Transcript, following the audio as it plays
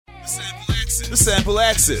The Sample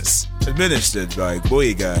Access, administered by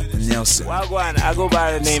Boyega Nelson. Wagwan, I go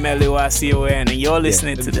by the name LUICON, and you're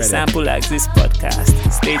listening to the Sample Access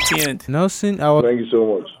podcast. Stay tuned. Nelson, thank you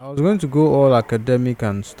so much. I was going to go all academic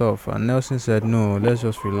and stuff, and Nelson said, no, let's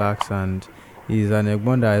just relax. And he's an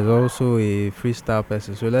Egbon that is also a freestyle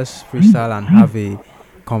person. So let's freestyle and have a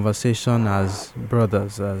conversation as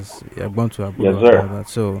brothers, as Egbon to Abu. Yes, sir.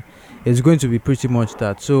 So it's going to be pretty much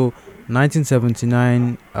that. So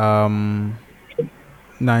 1979,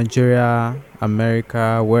 Nigeria,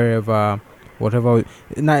 America, wherever, whatever.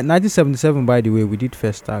 1977, by the way, we did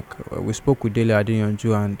Festac. We spoke with Dele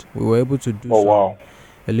Adeyanju, and we were able to do a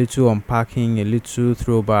little unpacking, a little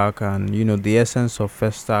throwback, and the essence of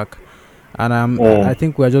Festac. And I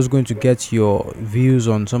think we're just going to get your views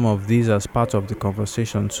on some of these as part of the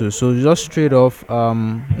conversation too. So just straight off,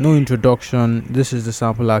 no introduction. This is the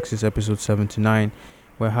Sample Access episode 79.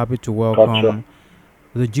 We're happy to welcome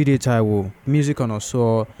the Jide Taiwo, music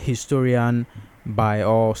connoisseur, historian by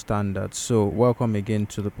all standards. So welcome again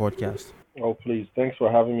to the podcast. Oh, please. Thanks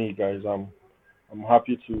for having me, guys. I'm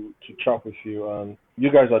happy to chat with you. And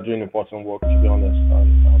you guys are doing important work, to be honest.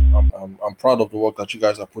 And I'm proud of the work that you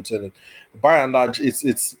guys are putting in. By and large,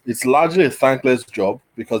 it's largely a thankless job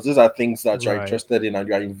because these are things that you're interested in and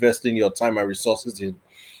you're investing your time and resources in.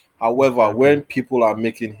 However, when people are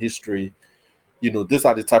making history, these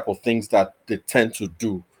are the type of things that they tend to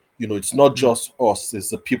do. It's not just us, it's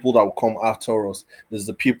the people that will come after us. There's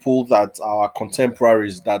the people that are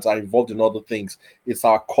contemporaries that are involved in other things. It's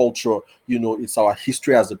our culture, it's our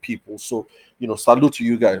history as a people. So, salute to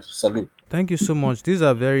you guys. Salute. Thank you so much. These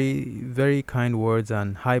are very, very kind words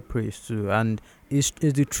and high praise too. And it's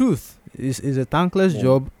the truth. It's a thankless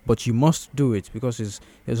job, but you must do it because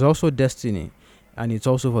it's also destiny. And it's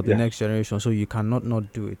also for the next generation, so you cannot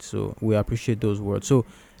not do it. So we appreciate those words. So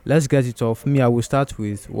let's get it off. I will start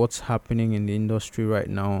with what's happening in the industry right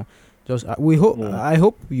now. I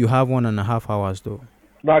hope you have 1.5 hours though.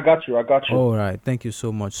 No, I got you. All right, thank you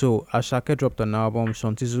so much. So Ashake dropped an album.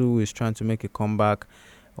 Shantizu is trying to make a comeback.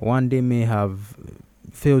 One day may have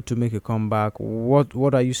failed to make a comeback.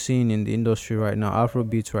 What are you seeing in the industry right now,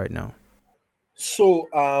 Afrobeats right now? So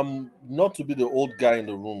not to be the old guy in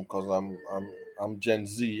the room because I'm Gen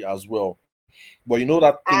Z as well. But you know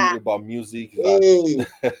that thing about music that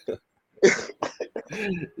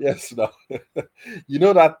yes, no. You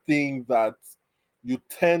know that thing that you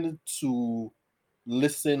tend to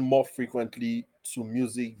listen more frequently to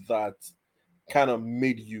music that kind of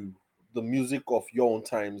made you the music of your own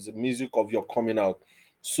times, the music of your coming out.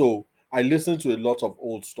 So I listen to a lot of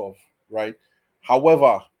old stuff, right?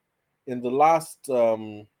 However, in the last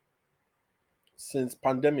since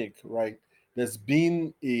pandemic, right, there's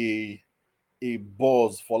been a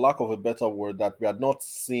buzz, for lack of a better word, that we had not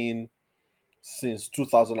seen since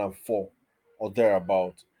 2004 or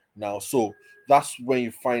thereabout now. So that's when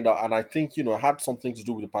you find out, and I think it had something to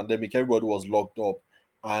do with the pandemic. Everybody was locked up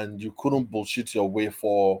and you couldn't bullshit your way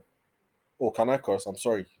for can I curse? I'm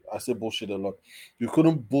sorry. I say bullshit a lot. You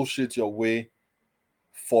couldn't bullshit your way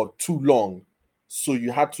for too long. So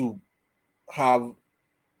you had to have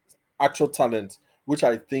actual talent, which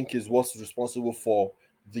I think is what's responsible for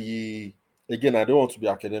again, I don't want to be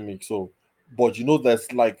academic, but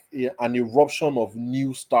there's like an eruption of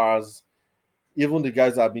new stars. Even the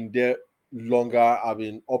guys that have been there longer have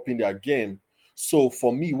been upping their game. So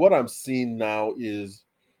for me, what I'm seeing now is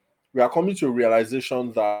we are coming to a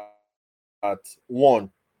realization that one,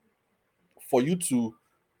 for you to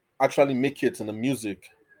actually make it in the music,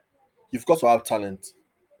 you've got to have talent,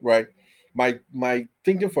 right? My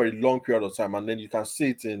thinking for a long period of time, and then you can see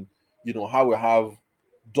it in how we have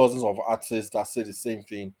dozens of artists that say the same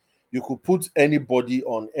thing. You could put anybody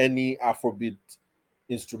on any Afrobeat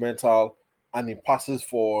instrumental and it passes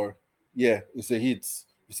for it's a hit.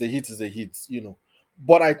 It's a hit is a hit,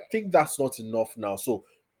 But I think that's not enough now. So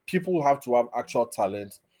people have to have actual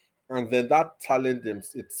talent, and then that talent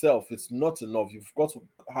itself is not enough. You've got to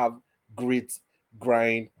have great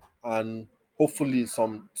grind and hopefully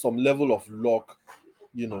some level of luck,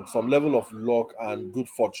 and good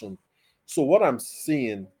fortune. So what I'm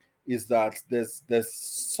seeing is that there's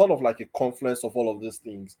sort of like a confluence of all of these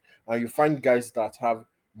things, and you find guys that have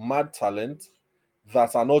mad talent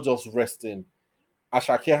that are not just resting.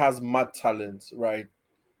 Ashake has mad talent, right?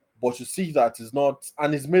 But you see that it's not,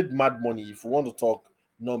 and it's made mad money. If you want to talk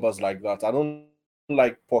numbers like that, I don't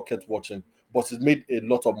like pocket watching, but it made a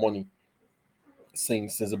lot of money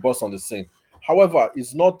since the boss on the scene. However,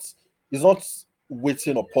 it's not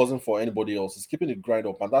waiting or pausing for anybody else. It's keeping it grind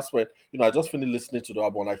up, and that's where I just finished listening to the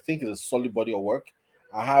album. I think it's a solid body of work.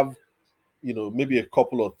 I have maybe a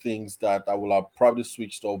couple of things that I will have probably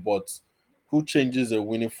switched off, but who changes a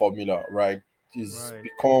winning formula, right, is Right.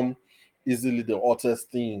 become easily the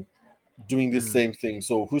hottest thing doing the Mm. same thing.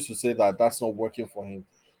 So who's to say that that's not working for him?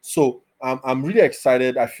 So I'm really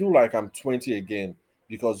excited. I feel like I'm 20 again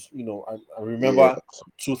because I Yeah. remember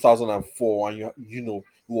 2004, and it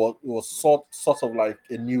was sort of like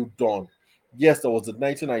a new dawn. Yes, there was the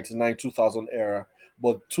 1999 2000 era,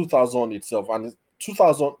 but 2000 itself and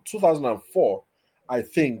 2004, I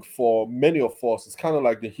think for many of us, it's kind of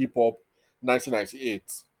like the hip hop 1998,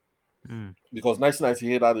 Mm. because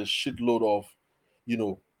 1998 had a shitload of you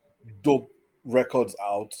know dope records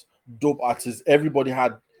out, dope artists. Everybody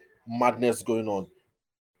had madness going on.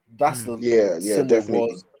 That's the Mm. same Yeah. way it Yeah.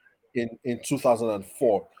 was Definitely. in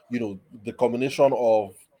 2004. The combination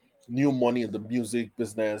of new money in the music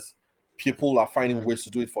business, people are finding Mm. ways to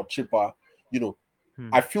do it for cheaper. You know, Mm.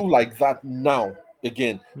 I feel like that now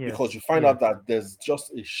again because Yes. you find Yes. out that there's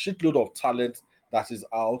just a shitload of talent that is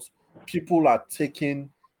out. People are taking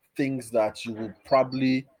things that you will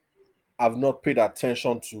probably have not paid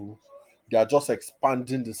attention to. They are just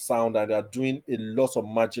expanding the sound and they are doing a lot of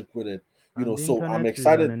magic with it. And the So I'm internet is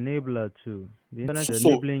an excited. enabler too. The internet So is so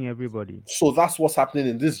enabling everybody. so that's what's happening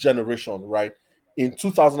in this generation, right? In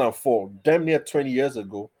 2004, damn near 20 years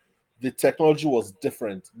ago, the technology was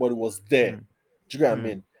different, but it was there. Mm. Do you get what I Mm.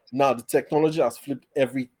 mean? Now the technology has flipped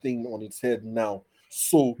everything on its head now.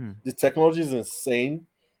 So Mm. the technology is insane.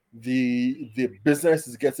 The business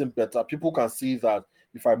is getting better. People can see that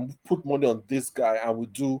if I put money on this guy and we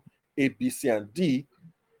do A, B, C, and D,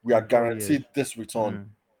 we are In 4 years. guaranteed this return. Mm.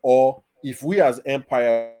 Or if we as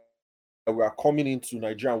empire we are coming into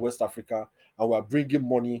Nigeria and West Africa and we are bringing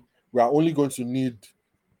money, we are only going to need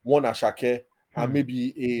one ashake and Mm.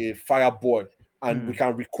 maybe a fireboy, and we Mm.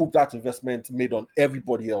 can recoup that investment made on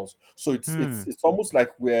everybody else. So it's it's Mm. it's almost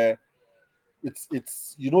like it's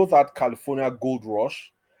that California gold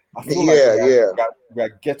rush. I feel like Yeah. Yeah. we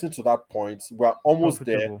are getting to that point. We're almost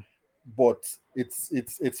there, Profitable. but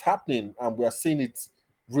it's happening and we are seeing it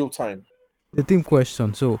real time. The team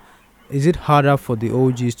question. So, is it harder for the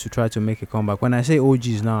OGs to try to make a comeback? When I say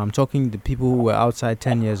OGs now, I'm talking the people who were outside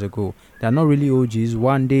 10 years ago. They're not really OGs.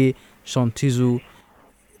 One day, Shantizu,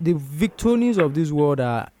 the Victonians of this world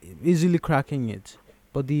are easily cracking it.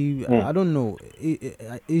 But I don't know,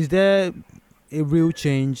 is there a real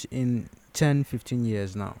change in 10, 15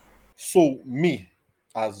 years now? So me,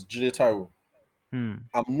 as Jide Taiwo, Hmm.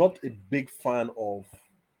 I'm not a big fan of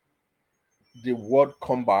the word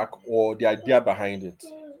comeback or the idea behind it.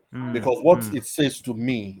 Hmm. Because what Hmm. it says to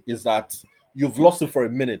me is that you've lost it for a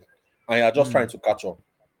minute and you're just Hmm. trying to catch up.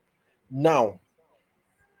 Now,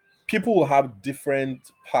 people will have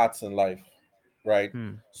different paths in life, right?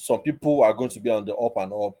 Hmm. Some people are going to be on the up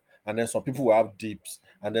and up, and then some people will have dips,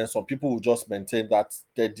 and then some people will just maintain that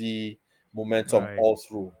steady momentum Right. all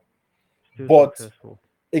through. Still But successful.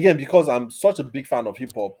 again, because I'm such a big fan of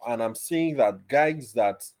hip hop, and I'm seeing that guys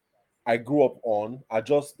that I grew up on are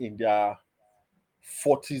just in their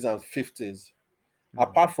 40s and 50s. Hmm.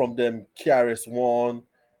 Apart from them, KRS-One,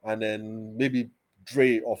 and then maybe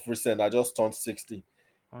Dre of recent, I just turned 60.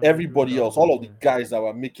 Andre Everybody else, 3000. all of the Yeah. guys that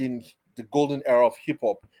were making the golden era of hip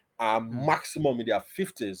hop are Hmm. maximum in their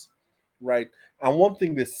 50s, right? And one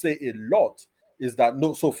thing they say a lot is that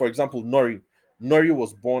no, so for example, Nori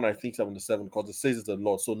was born, I think, 77, because it says it a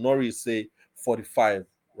lot. So Nori is say 45,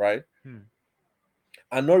 right? Hmm.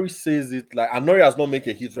 And Nori says it like, and Nori has not made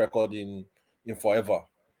a hit record in forever,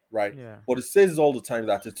 right? Yeah. But it says all the time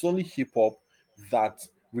that it's only hip hop that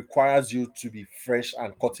requires you to be fresh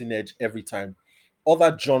and cutting edge every time.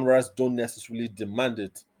 Other genres don't necessarily demand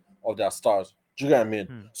it of their stars. Do you get what I mean?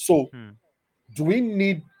 Hmm. So, Hmm. do we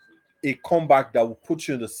need a comeback that will put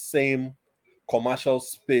you in the same commercial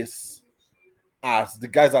space as the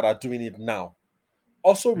guys that are doing it now?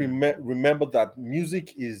 Also, Hmm. remember that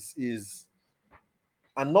music is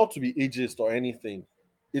and not to be ageist or anything.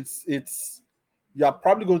 It's you are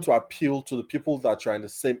probably going to appeal to the people that you're in the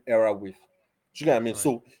same era with. Do you get what I mean? Right.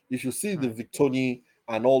 So if you see the Right. Victoni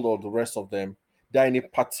and all of the rest of them, they're in a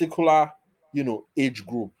particular, age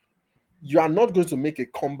group. You are not going to make a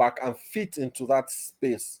comeback and fit into that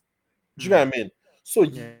space. Do you Hmm. get what I mean? So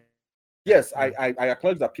Yeah. yes, I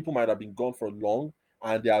acknowledge that people might have been gone for long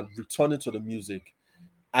and they are returning to the music.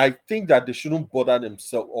 I think that they shouldn't bother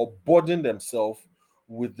themselves or burden themselves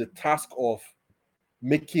with the task of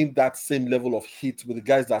making that same level of hit with the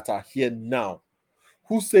guys that are here now.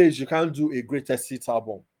 Who says you can't do a greatest hit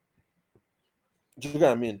album? Do you get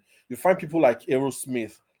what I mean? You find people like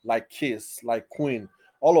Aerosmith, like Kiss, like Queen,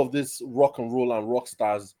 all of this rock and roll and rock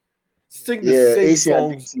stars sing the Yeah. same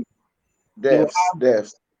songs. ACNDC. They will Devs. have,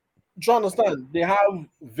 Devs. do you understand? They have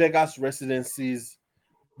Vegas residencies.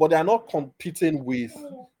 but they are not competing with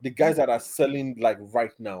the guys that are selling like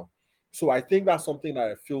right now. So I think that's something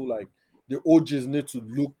that I feel like the OGs need to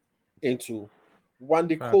look into.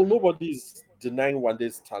 Wande Cole, Facts. nobody's denying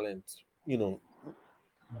Wande's talent, you know,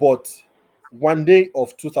 but Wande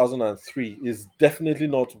of 2003 is definitely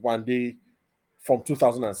not Wande from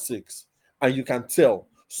 2006, and you can tell.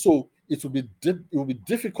 So it will be it will be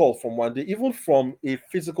difficult from Wande, even from a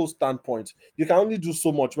physical standpoint. You can only do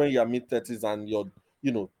so much when you're mid 30s and you're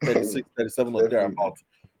 36, 37 or Definitely. thereabout.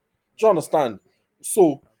 Do you understand?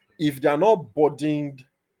 So if they are not burdened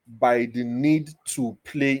by the need to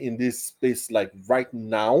play in this space like right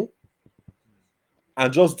now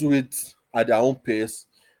and just do it at their own pace,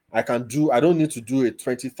 I don't need to do a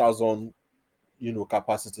 20,000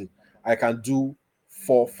 capacity. I can do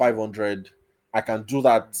 500. I can do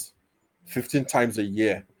that 15 times a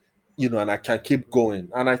year, and I can keep going.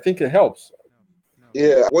 And I think it helps.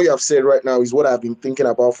 Yeah, what you have said right now is what I've been thinking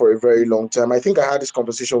about for a very long time. I think I had this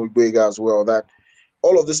conversation with Boyga as well, that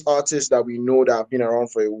all of these artists that we know that have been around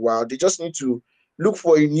for a while, they just need to look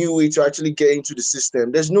for a new way to actually get into the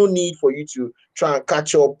system. There's no need for you to try and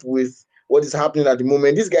catch up with what is happening at the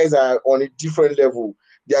moment. These guys are on a different level.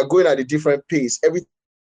 They are going at a different pace. Everything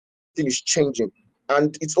is changing.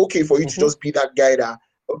 And it's okay for you to Mhm. just be that guy that,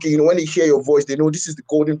 okay, when they hear your voice, they know this is the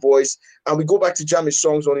golden voice. And we go back to jamming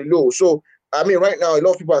songs on the low. So, I mean, right now, a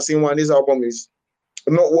lot of people are saying, "Wow, this album is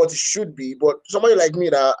not what it should be." But somebody like me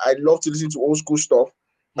that I love to listen to old school stuff,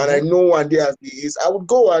 and I Mhm. know one day as he is, I would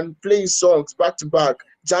go and play songs back to back,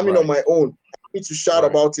 jamming on Right. my own. I need to shout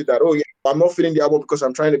Right. about it that, oh yeah, I'm not feeling the album because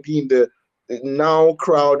I'm trying to be in the now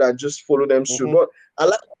crowd and just follow them through. Mhm. But I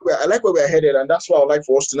like where we're headed, and that's why I would like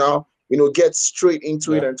for us to now, get straight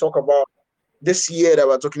into it Yeah. and talk about this year that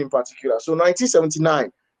we're talking in particular. So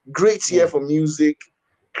 1979, great year Mm. for music,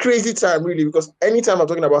 crazy time really, because anytime I'm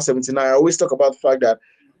talking about 79, I always talk about the fact that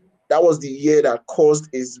that was the year that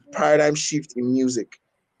caused a paradigm shift in music.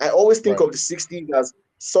 I always think Right. of the 60s as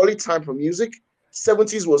solid time for music.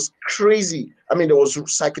 70s was crazy. I mean, there was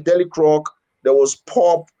psychedelic rock, there was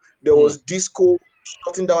pop, there Mm. was disco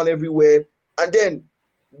shutting down everywhere. And then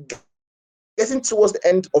getting towards the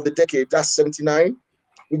end of the decade, that's 79,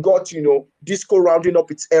 we got, disco rounding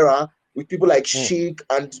up its era with people like Mm. Chic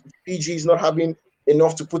and Fuji not having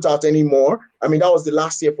enough to put out anymore. I mean, that was the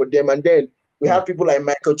last year for them. And then we Mm. have people like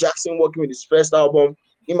Michael Jackson working with his first album,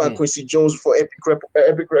 him and Mm. Quincy Jones for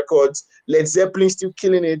Epic Records, Led Zeppelin still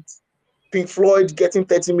killing it, Pink Floyd getting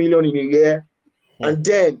 30 million in a year. Mm. And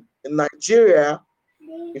then in Nigeria,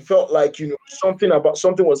 it felt like something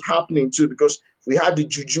was happening too, because we had the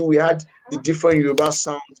juju, we had the different Yoruba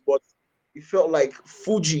sounds, but it felt like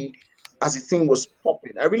Fuji as a thing was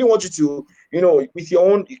popping. I really want you to, with your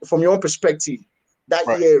own from your own perspective, that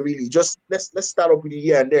Right. year really. Just let's start up with the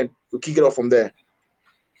year and then we'll kick it off from there.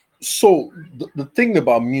 So the thing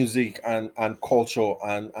about music and culture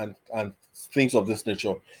and things of this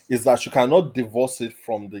nature is that you cannot divorce it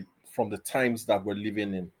from the times that we're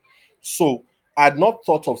living in. So I'd not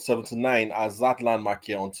thought of 79 as that landmark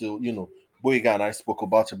here until Boyga and I spoke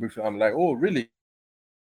about it briefly. I'm like, oh really?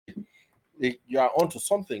 You are onto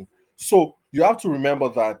something. So you have to remember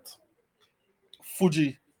that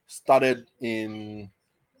Fuji started in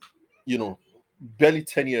you know barely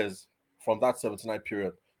 10 years from that 79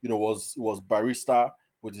 period. Was Barista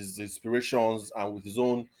with his inspirations and with his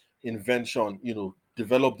own invention,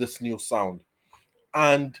 developed this new sound.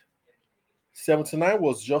 And 79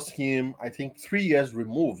 was just him, I think, 3 years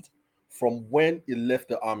removed from when he left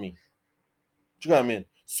the army. Do you know what I mean?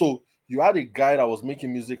 So you had a guy that was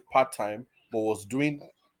making music part-time but was doing,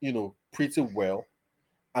 pretty well.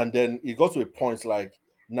 And then he got to a point like,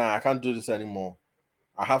 nah, I can't do this anymore.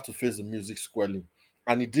 I have to face the music squarely.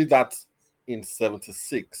 And he did that in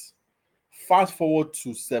 76. Fast forward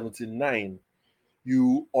to 79,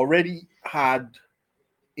 you already had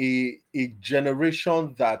a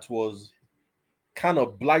generation that was kind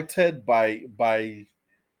of blighted by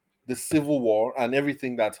the Civil War and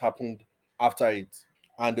everything that happened after it.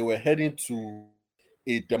 And they were heading to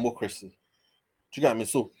a democracy. Do you get what I mean?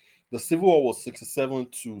 So the Civil War was 67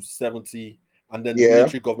 to 70, and then the Yeah.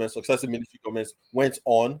 military government, successive military governments went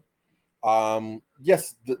on.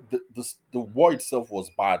 Yes, the war itself was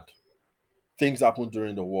bad. Things happened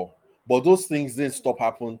during the war, but those things didn't stop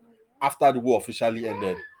happening after the war officially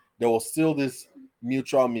ended. There was still this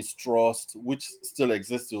mutual mistrust, which still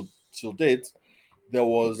exists till date. There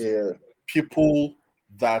was Yeah. people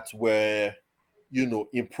that were,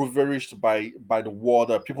 impoverished by the war.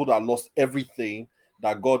 There are people that lost everything,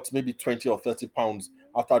 that got maybe 20 or 30 pounds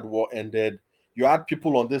after the war ended. You had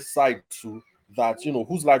people on this side too that,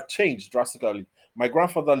 whose life changed drastically. My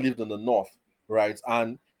grandfather lived in the north, right?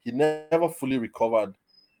 And he never fully recovered.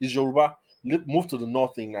 He's Yoruba, moved to the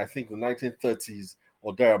north in, I think, the 1930s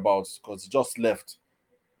or thereabouts, because he just left.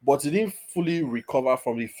 But he didn't fully recover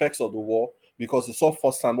from the effects of the war because he saw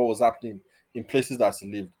firsthand what was happening in places that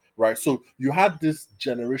he lived, right? So you had this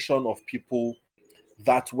generation of people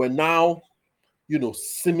that were now,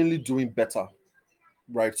 seemingly doing better,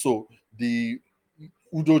 right? So the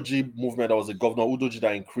Udoji movement, that was a governor, Udoji,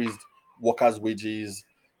 that increased workers' wages,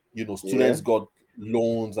 Yeah. students got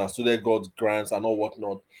loans and students got grants and all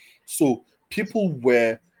whatnot. So people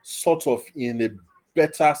were sort of in a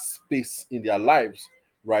better space in their lives,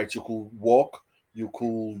 right? You could work, you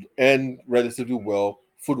could earn relatively well,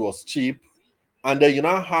 food was cheap, and then you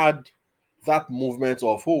now had that movement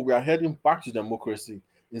of, oh, we are heading back to democracy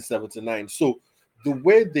in 79. So the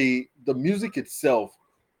way the music itself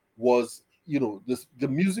was, the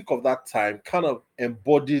music of that time kind of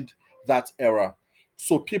embodied that era.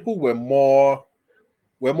 So people were more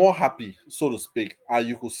happy, so to speak, and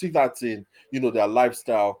you could see that in, their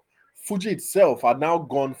lifestyle. Fuji itself had now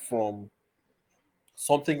gone from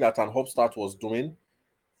something that an upstart was doing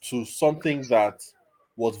to something that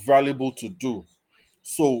was valuable to do.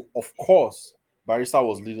 So of course, Barrister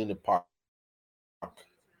was leading the pack,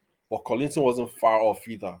 but Collington wasn't far off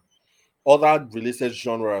either. Other related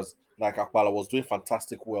genres like Akbala was doing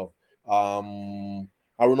fantastic well. Haruna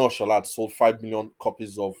Shalat sold 5 million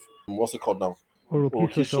copies of, what's it called now? Oroki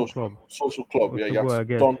Oroki Social Club. Social Club. Yeah, Oshogbo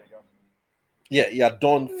again. he had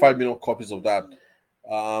done 5 million copies of that.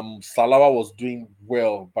 Salawa was doing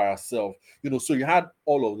well by herself. So you had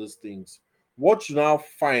all of these things. What you now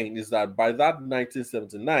find is that by that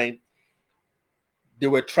 1979, they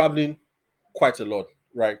were traveling quite a lot,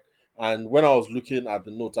 right? And when I was looking at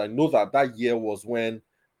the notes, I know that that year was when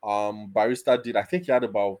Barrister did, I think he had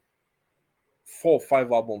about 4 or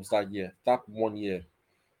 5 albums that year, that one year.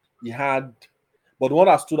 He had, but the one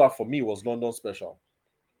that stood out for me was London Special.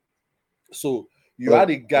 So you had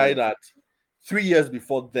a guy that 3 years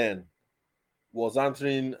before then was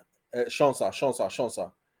answering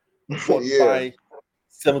Shansa. But Yeah. by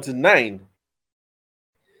 79,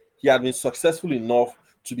 he had been successful enough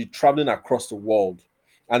to be traveling across the world.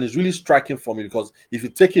 And it's really striking for me because if you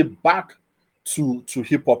take it back to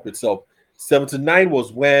hip hop itself, 79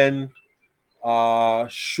 was when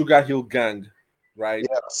Sugar Hill Gang, right,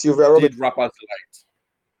 Yeah. Sylvia did Robinson. Rappers Delight.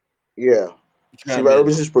 Yeah. Do you know what I Sylvia mean?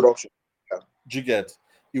 Robinson's production. Yeah. Do you get?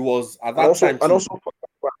 It was at And that also time too.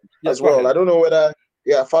 Yeah, as go well. ahead. I don't know whether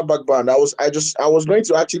Fatback Band. I was going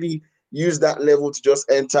to actually use that level to just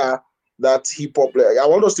enter that hip hop. I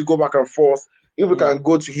want us to go back and forth. If we can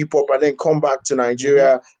go to hip hop and then come back to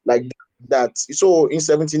Nigeria like that. So in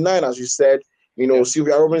 79, as you said,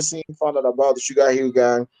 Sylvia Robinson found out about the Sugar Hill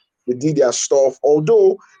Gang. They did their stuff.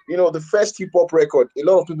 Although, the first hip hop record, a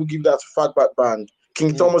lot of people give that to Fatback Band,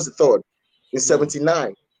 King Thomas III in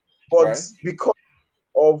 79. But Right. because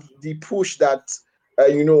of the push that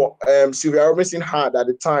Sylvia Robinson had at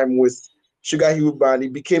the time with Sugar Hill Band,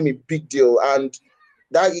 it became a big deal, and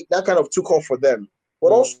that kind of took off for them.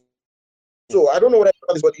 But also, I don't know what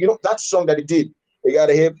that is, but that song that they did, they got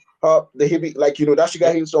a hip hop, the hippie, like that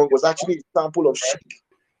Sugar Hill song was actually a sample of Chic.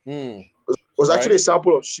 Was actually a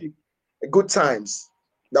sample of Chic, Good Times,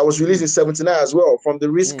 that was released in 79 as well from the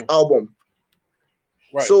Risk album.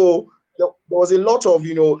 Right. So there was a lot of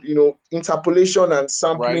interpolation and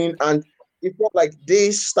sampling, and it felt like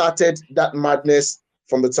they started that madness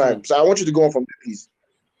from the time. So I want you to go on from there, please.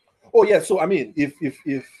 Oh yeah. So I mean, if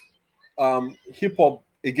hip hop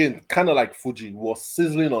again, kind of like Fuji, was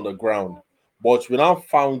sizzling on the ground, but we now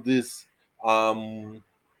found this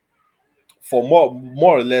for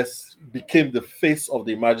more or less became the face of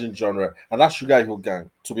the emerging genre, and that's Sugar Hill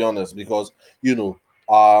Gang, to be honest, because that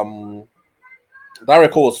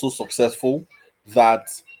record was so successful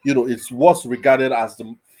that it's what's regarded as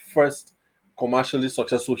the first commercially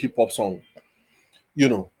successful hip hop song.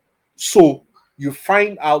 So you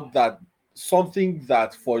find out that something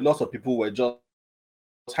that for a lot of people were just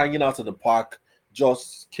hanging out in the park,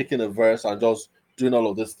 just kicking a verse and just doing all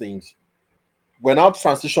of these things, we're now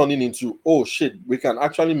transitioning into, oh shit, we can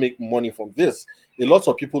actually make money from this. A lot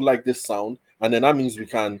of people like this sound, and then that means we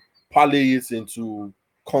can parlay it into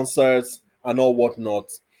concerts and all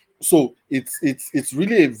whatnot. So it's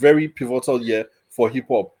really a very pivotal year for hip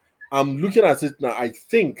hop. I'm looking at it now. I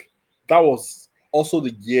think that was also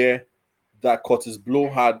the year that Curtis Blow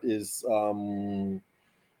had his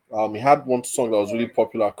he had one song that was really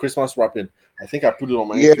popular, Christmas rapping. I think I put it on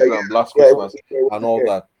my Instagram last Christmas and all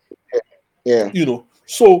that. Yeah.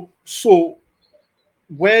 So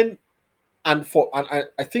when and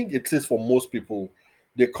I think it is for most people,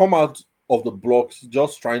 they come out of the blocks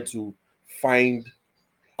just trying to find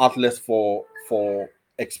outlets for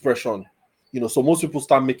expression. So most people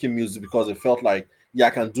start making music because they felt like, yeah, I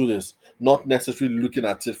can do this, not necessarily looking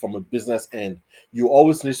at it from a business end. You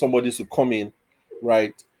always need somebody to come in,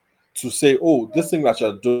 right, to say, oh, this thing that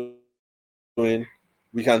you're doing,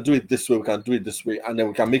 we can do it this way, we can do it this way, and then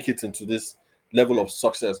we can make it into this level of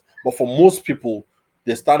success. But for most people,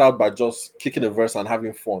 they start out by just kicking a verse and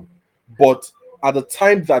having fun. But at the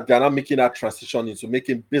time that they're not making that transition into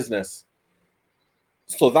making business,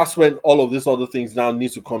 so that's when all of these other things now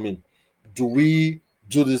need to come in. Do we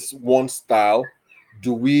do this one style?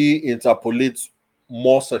 Do we interpolate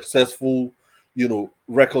more successful,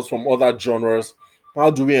 records from other genres? How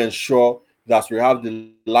do we ensure that we have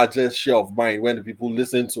the largest share of mind when the people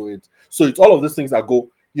listen to it? So it's all of these things that go,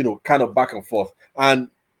 kind of back and forth. And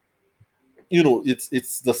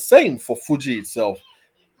it's the same for Fuji itself.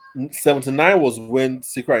 79 was when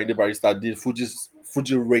Secret and the Barista did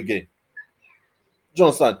Fuji reggae. Do you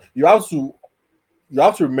understand? You have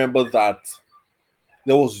to remember that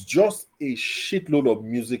there was just a shitload of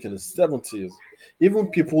music in the 70s. Even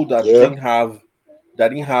people that didn't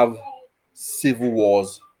have civil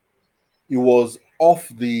wars, it was off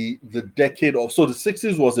the decade of, so the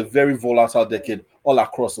 60s was a very volatile decade all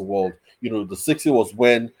across the world. The 60s was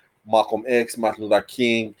when Malcolm X, Martin Luther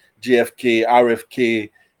King, JFK, RFK,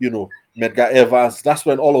 Medgar Evers, that's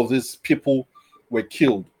when all of these people were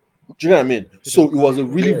killed. Do you know what I mean? So it was a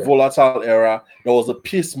really volatile era. There was a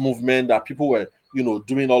peace movement that people were,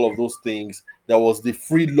 doing all of those things. There was the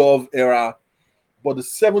free love era. But the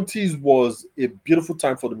 70s was a beautiful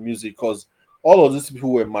time for the music because all of these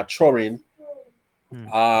people were maturing.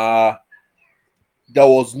 There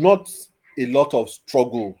was not a lot of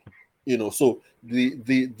struggle, So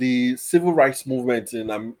the civil rights movement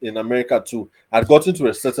in America too had gotten to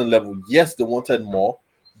a certain level. Yes, they wanted more,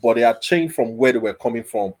 but they had changed from where they were coming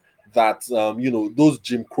from. That those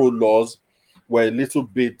Jim Crow laws were a little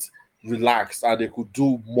bit relaxed and they could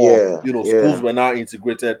do more. Schools were now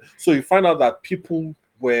integrated. So you find out that people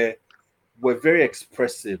were very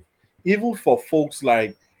expressive, even for folks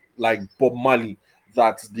like Bob Marley,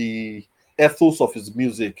 that the ethos of his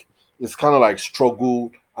music is kind of like struggle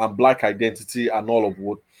and black identity and all of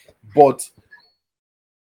what. But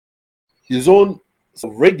his own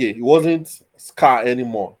reggae, it wasn't ska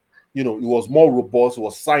anymore. It was more robust. It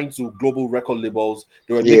was signed to global record labels.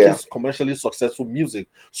 They were making commercially successful music.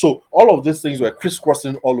 So all of these things were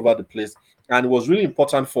crisscrossing all over the place. And it was really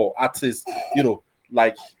important for artists,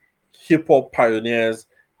 like hip hop pioneers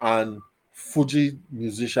and Fuji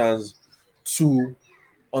musicians to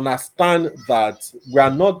understand that we are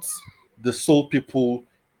not the sole people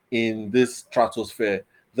in this stratosphere.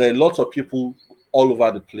 There are lots of people all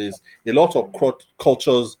over the place. A lot of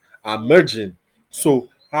cultures are merging. So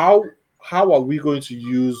how are we going to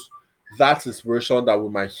use that inspiration that we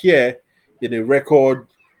might hear in a record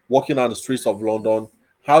walking on the streets of London?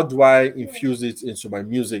 How do I infuse it into my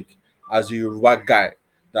music as a Yoruba guy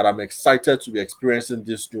that I'm excited to be experiencing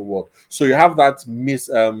this new world? So you have that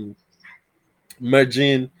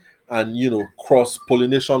merging and cross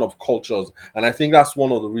pollination of cultures, and I think that's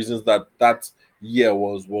one of the reasons that year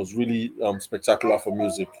was really spectacular for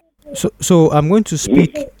music. So I'm going to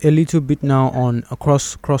speak a little bit now on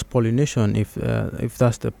cross pollination, if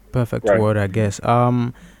that's the perfect word, I guess.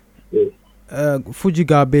 Fuji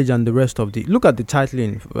Garbage and the rest of the, look at the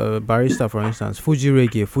titling, Barista, for instance, Fuji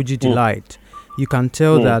Reggae, Fuji Delight. You can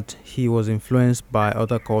tell that he was influenced by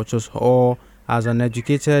other cultures, or as an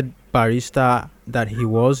educated barista that he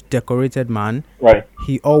was, decorated man,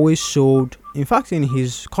 he always showed, in fact, in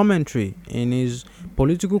his commentary, in his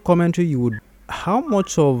political commentary, how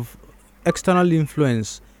much of external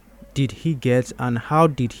influence did he get, and how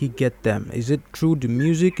did he get them? Is it through the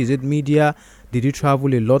music? Is it media? Did he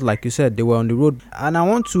travel a lot? Like you said, they were on the road. And I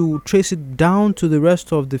want to trace it down to the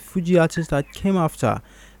rest of the Fuji artists that came after.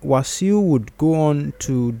 Wasiu would go on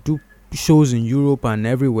to do shows in Europe and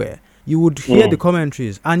everywhere. You would hear the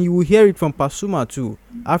commentaries, and you will hear it from Pasuma too,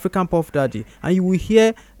 African Puff Daddy, and you will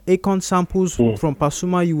hear Akon samples from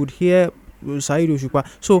Pasuma. You would hear Said Oshupa.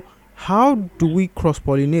 So how do we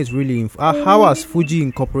cross-pollinate really? How has Fuji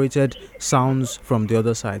incorporated sounds from the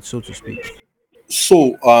other side, so to speak?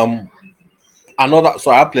 So I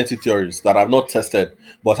have plenty of theories that I've not tested,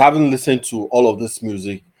 but having listened to all of this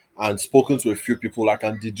music and spoken to a few people, I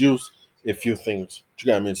can deduce a few things. Do you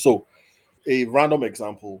get what I mean? So a random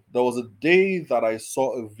example, there was a day that I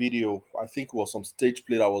saw a video, I think it was some stage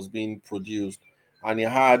play that was being produced, and it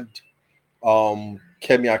had Kemi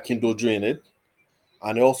Akindoju in it,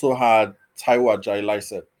 and it also had Taiwo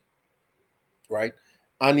Ajayi, right?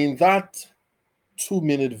 And in that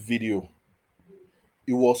 2-minute video,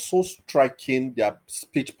 it was so striking, their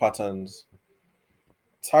speech patterns.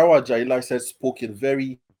 Taiwo Ajayi, like I said, spoke in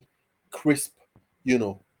very crisp,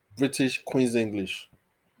 British Queen's English.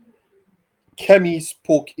 Kemi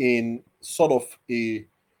spoke in sort of a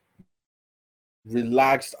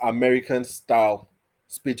relaxed American style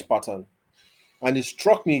speech pattern. And it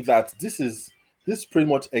struck me that this pretty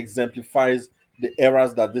much exemplifies the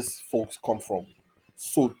eras that these folks come from.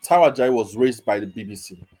 So Taiwo Ajayi was raised by the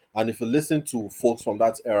BBC. And if you listen to folks from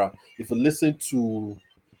that era, if you listen to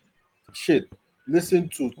listen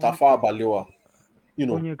to Tafawa Balewa,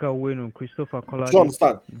 Onyeka Owenu, Christopher do you Kolade,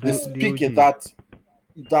 understand? They the speak in OG.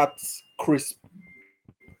 that crisp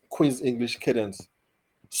Queen's English cadence.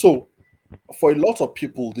 So for a lot of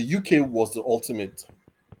people, the UK was the ultimate,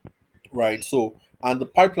 right? So, and the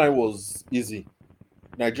pipeline was easy.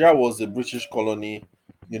 Nigeria was a British colony.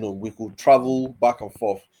 We could travel back and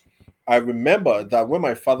forth. I remember that when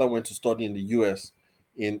my father went to study in the US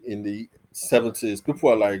in the 70s, people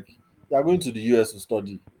were like, they are going to the US to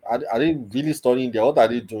study. Are they really studying there? What are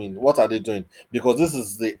they doing? What are they doing? Because this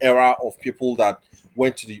is the era of people that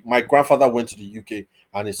my grandfather went to the UK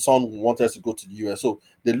and his son wanted to go to the US. So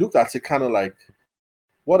they looked at it kind of like,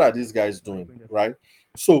 what are these guys doing? Right?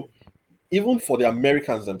 So even for the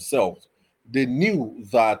Americans themselves, they knew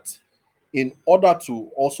that in order to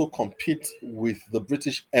also compete with the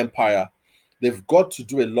British Empire, they've got to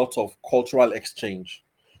do a lot of cultural exchange.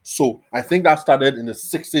 So I think that started in the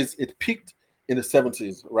 60s. It peaked in the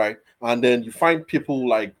 70s, right? And then you find people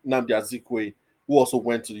like Nnamdi Azikiwe, who also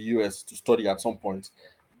went to the US to study at some point.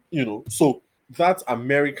 So that's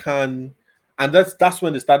American, and that's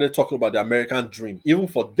when they started talking about the American dream. Even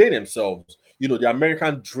for they themselves, the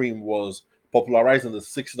American dream was popularized in the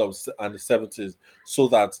 60s and the 70s, so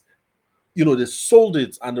that they sold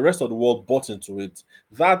it and the rest of the world bought into it.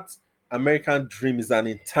 That American dream is an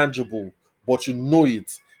intangible, but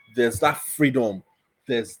it. There's that freedom,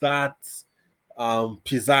 there's that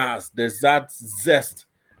pizzazz, there's that zest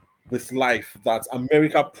with life that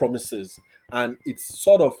America promises, and it's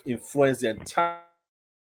sort of influenced the entire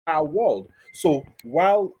world. So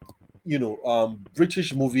while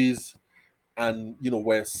British movies and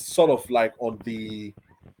were sort of like on the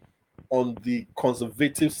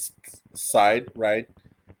conservative side, right?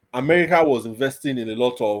 America was investing in a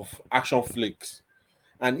lot of action flicks.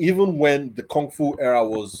 And even when the Kung Fu era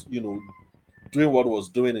was, doing what it was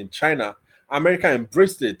doing in China, America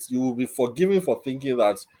embraced it. You will be forgiven for thinking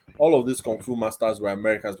that all of these Kung Fu masters were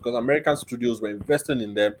Americans, because American studios were investing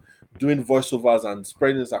in them, doing voiceovers and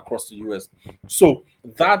spreading this across the US. So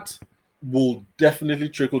that will definitely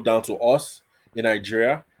trickle down to us in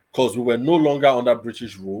Nigeria, because we were no longer under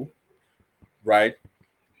British rule, right?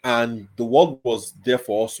 And the world was there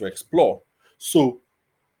for us to explore. So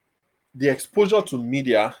the exposure to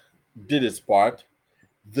media did its part.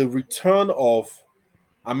 The return of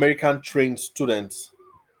American trained students,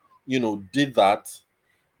 did that.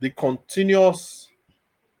 The continuous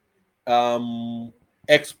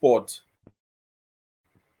export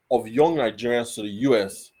of young Nigerians to the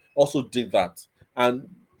US also did that. And,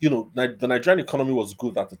 the Nigerian economy was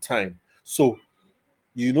good at the time. So,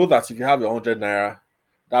 that if you have 100 naira,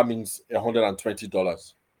 that means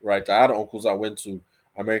 $120, right? I had uncles that went to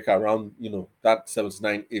America around, that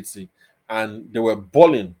 79, 80, and they were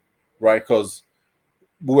balling, right? Because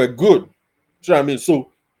we were good. Do you know what I mean?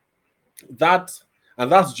 So that's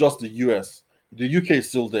just the US. The UK is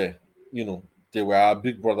still there. They were our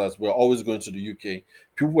big brothers. We're always going to the UK.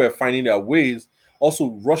 People were finding their ways.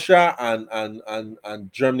 Also, Russia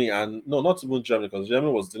and Germany, and no, not even Germany, because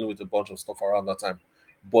Germany was dealing with a bunch of stuff around that time.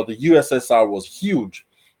 But the USSR was huge,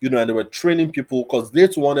 and they were training people because they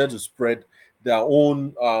too wanted to spread their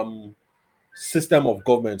own system of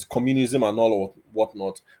government, communism, and all of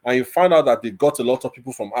whatnot. And you find out that they got a lot of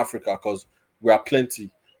people from Africa because we are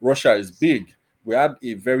plenty. Russia is big. We had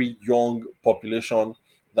a very young population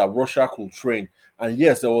that Russia could train. And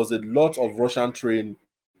yes, there was a lot of Russian trained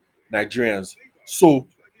Nigerians. So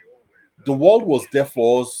the world was there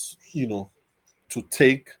for us, to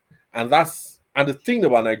take. And the thing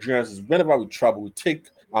about Nigerians is whenever we travel, we take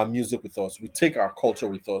our music with us, we take our culture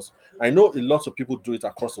with us. I know a lot of people do it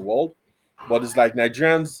across the world, but it's like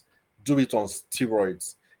Nigerians do it on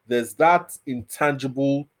steroids. There's that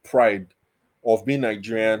intangible pride of being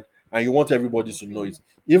Nigerian, and you want everybody to know it.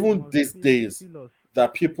 Even these days,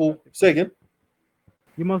 that people say again,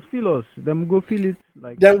 you must feel us. Them go feel it.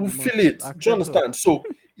 Like then we feel it. Do you understand? So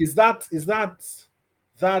is that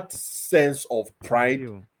sense of pride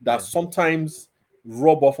that sometimes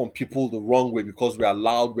rub off on people the wrong way because we are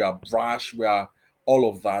loud, we are brash, we are all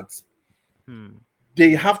of that.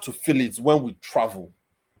 They have to feel it when we travel.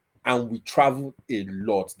 and we travel a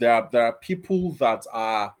lot. There are people that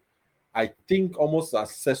are, I think, almost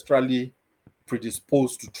ancestrally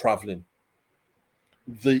predisposed to traveling.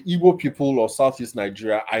 The Igbo people of Southeast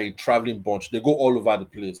Nigeria are a traveling bunch. They go all over the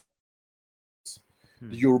place.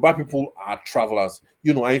 The Yoruba people are travelers,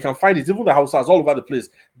 and you can find it, even the Hausas all over the place.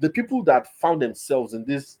 The people that found themselves in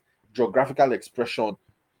this geographical expression,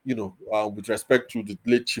 with respect to the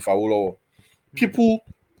late Chief Awolowo, people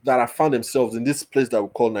that have found themselves in this place that we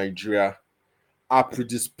call Nigeria are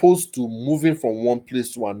predisposed to moving from one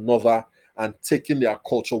place to another and taking their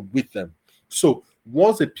culture with them. So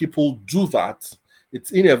once the people do that, it's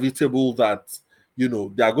inevitable that they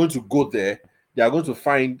are going to go there. They are going to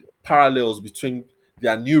find parallels between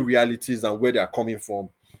their new realities and where they are coming from,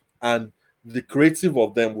 and the creative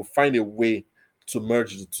of them will find a way to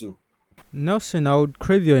merge the two. Nelson, I would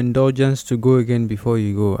crave your indulgence to go again before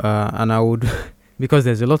you go, and I would, because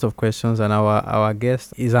there's a lot of questions, and our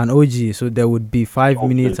guest is an OG, so there would be 5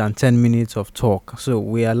 minutes and 10 minutes of talk. So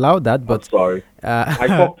we allow that, but I'm sorry, I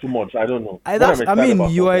talk too much. I don't know.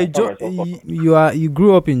 You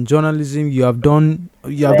grew up in journalism. You have done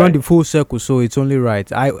the full circle, so it's only right.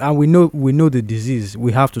 And we know the disease.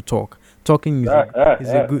 We have to talk. Talking is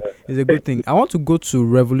a good thing. I want to go to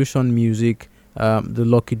revolution music. The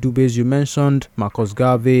Lucky Dubes you mentioned, Marcus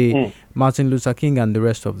Garvey, Martin Luther King, and the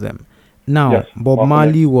rest of them. Now, yes, Bob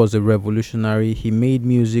Marley was a revolutionary. He made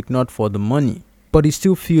music not for the money, but he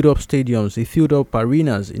still filled up stadiums. He filled up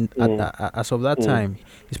arenas. As of that time,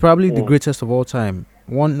 he's probably the greatest of all time.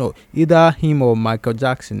 Either him or Michael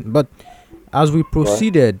Jackson. But as we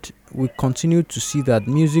proceeded, we continued to see that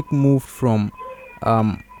music moved from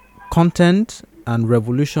content and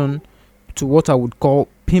revolution to what I would call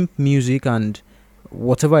pimp music and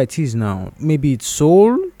whatever it is now. Maybe it's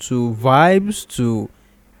soul to vibes to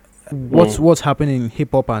what's happening in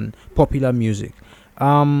hip hop and popular music.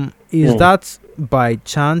 Is that by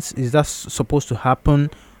chance? Is that supposed to happen,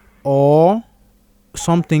 or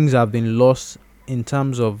some things have been lost in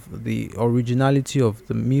terms of the originality of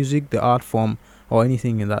the music, the art form, or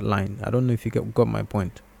anything in that line? I don't know if you got my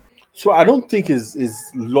point. So I don't think is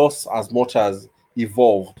lost as much as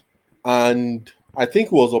evolved. And I think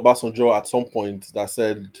it was Obasanjo at some point that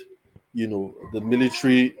said, the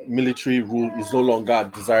military rule is no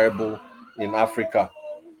longer desirable in Africa,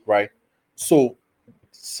 right? So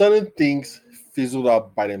certain things fizzled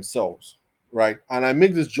out by themselves, right? And I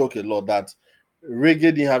make this joke a lot that reggae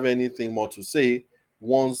didn't have anything more to say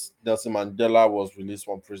once Nelson Mandela was released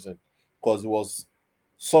from prison, because it was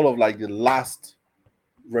sort of like the last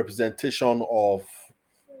representation of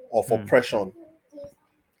oppression.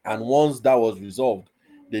 And once that was resolved,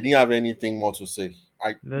 they didn't have anything more to say.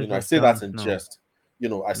 I say that in jest.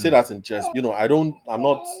 I say that in jest. I'm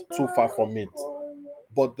not too far from it.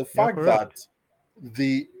 But the fact that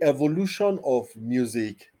the evolution of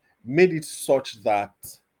music made it such that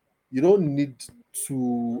you don't need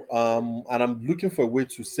to and I'm looking for a way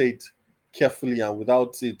to say it carefully and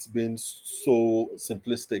without it being so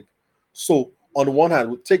simplistic. So on the one hand,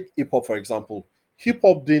 we take hip hop for example. Hip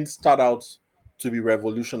hop didn't start out to be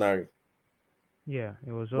revolutionary. Yeah,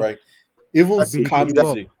 it was right. Even ska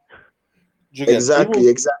music.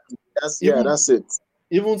 Exactly. That's it.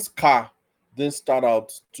 Even ska didn't start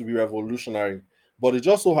out to be revolutionary, but it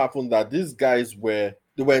just so happened that these guys were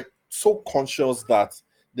so conscious that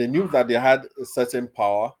they knew that they had a certain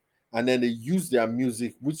power, and then they used their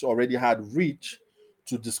music, which already had reach,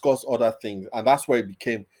 to discuss other things, and that's where it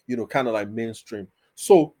became, kind of like mainstream.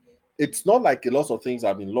 So it's not like a lot of things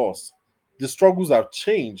have been lost. The struggles have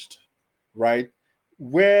changed, right?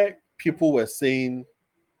 Where people were saying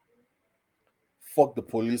fuck the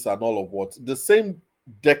police and all of what, the same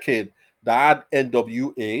decade that had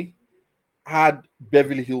NWA had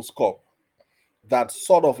Beverly Hills Cop that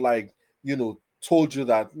sort of like, told you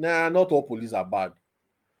that, nah, not all police are bad.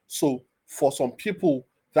 So for some people,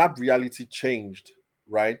 that reality changed,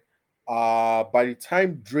 right? By the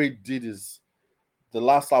time Dre did the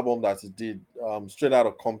last album that he did, Straight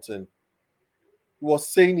Outta Compton, he was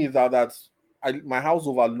saying it that my house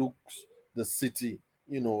overlooks the city.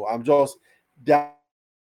 Their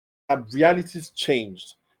realities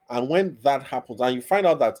changed, and when that happens, and you find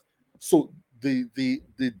out that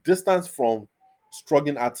the distance from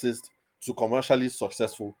struggling artist to commercially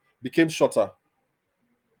successful became shorter.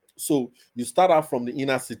 So you start out from the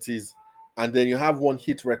inner cities, and then you have one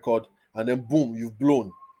hit record, and then boom, you've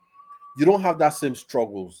blown. You don't have that same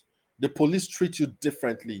struggles. The police treat you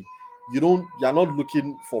differently. You're not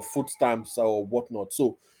looking for food stamps or whatnot.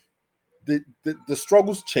 So the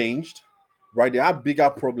struggles changed, right? They have bigger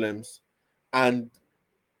problems, and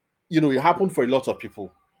it happened for a lot of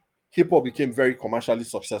people. hip hop became very commercially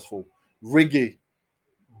successful. Reggae,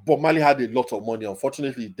 Bob Marley had a lot of money.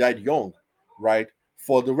 Unfortunately, he died young, right?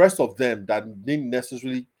 For the rest of them that didn't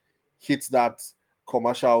necessarily hit that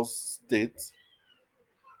commercial state,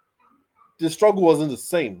 the struggle wasn't the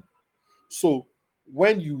same. So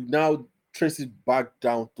when you now trace it back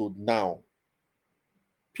down to now,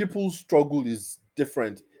 people's struggle is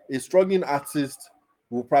different. A struggling artist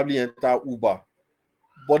will probably enter Uber,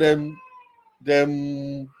 but then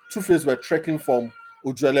them Two-Face were trekking from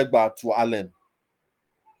Ojuelegba to Allen.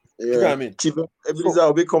 Do you know what I mean? Chief Ebenezer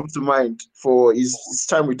Obey comes to mind for his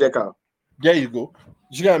time with Decca. There you go.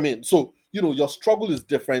 Do you know what I mean? So, your struggle is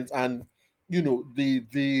different, and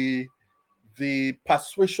the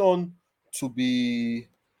persuasion to be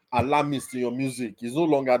alarmist in your music is no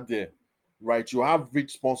longer there, right? You have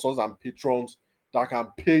rich sponsors and patrons that can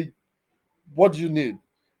pay what you need,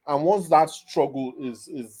 and once that struggle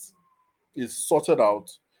is sorted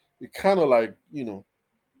out, it kind of like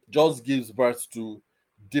just gives birth to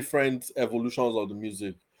different evolutions of the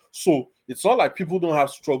music. So it's not like people don't have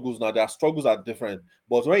struggles now. Their struggles are different,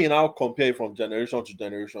 but when you now compare from generation to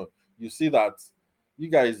generation, you see that we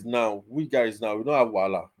guys now, we don't have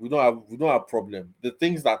wala, we don't have problem. The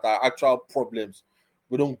things that are actual problems,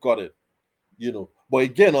 we don't got it, But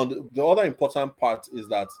again, on the other important part is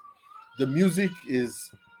that the music is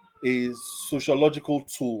a sociological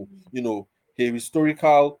tool, a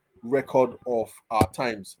historical record of our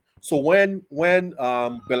times. So when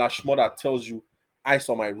Bella Shmurda tells you ice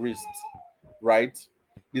on my wrist, right?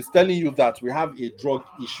 It's telling you that we have a drug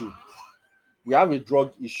issue. We have a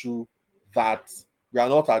drug issue that we are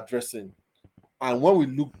not addressing. And when we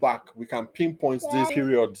look back, we can pinpoint these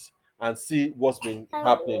periods and see what's been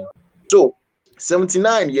happening. So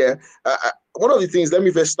 79, yeah. One of the things, let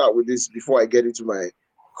me first start with this before I get into my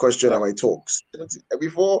question and my talks.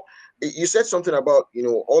 Before, you said something about,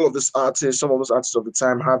 all of these artists, some of those artists of the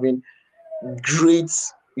time having great,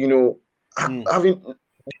 having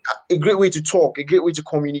a great way to talk, a great way to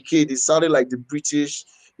communicate. It sounded like the British,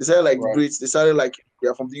 they sounded like the Brits, they sounded like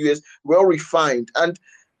they're from the US, well refined. And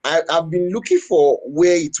I've been looking for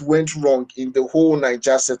where it went wrong in the whole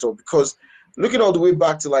Niger setup, because looking all the way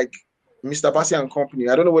back to like Mr. Bassi and Company,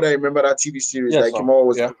 I don't know whether I remember that TV series that came out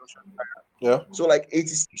was so like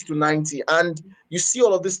 86 to 90, and you see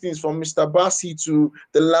all of these things from Mr. Bassi to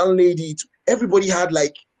the landlady to everybody had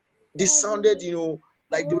like, they sounded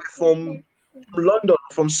like they were from London,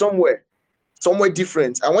 from somewhere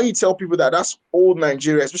different. And when you tell people that that's old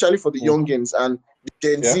Nigeria, especially for the youngins and the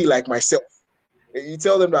Gen Z like myself, you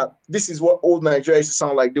tell them that this is what old Nigeria used to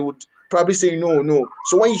sound like, they would probably say no.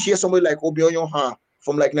 So when you hear somebody like Obionyonha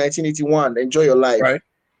from like 1981, Enjoy Your Life,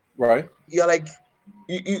 right, you're like,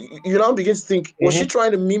 you now begin to think, was she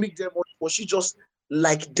trying to mimic them, or was she just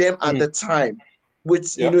like them at the time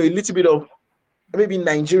with a little bit of maybe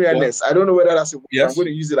Nigerianness? I don't know whether that's a word. I'm going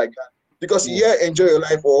to use it like that, because Enjoy Your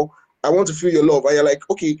Life or I Want to Feel Your Love, and you're like,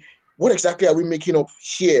 okay, what exactly are we making up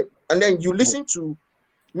here? And then you listen to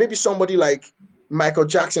maybe somebody like Michael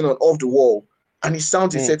Jackson on Off the Wall, and he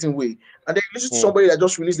sounds a certain way, and then you listen to somebody that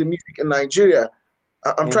just released the music in Nigeria.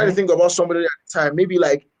 I'm trying to think about somebody at the time, maybe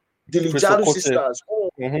like the Lijadu sisters,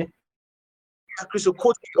 Chris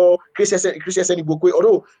Okoti or Chris Igbokwe,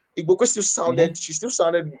 although Igbokwe still sounded, she still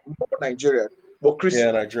sounded more Nigerian, but Chris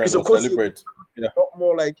Okoti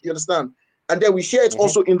more like, you understand? And then we hear it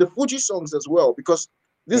also in the Fuji songs as well, because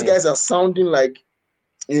these guys are sounding like,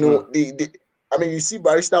 I mean, you see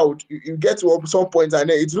Barista, you get to some point and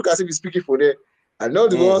then it looks as if he's speaking for them. I know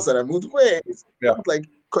the ones that I moved away. It's like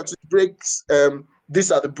cut breaks.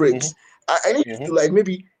 These are the breaks. I need to like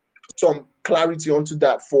maybe put some clarity onto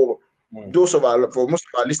that for most of our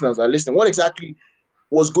listeners that are listening. What exactly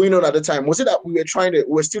was going on at the time? Was it that we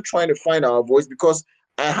were still trying to find our voice? Because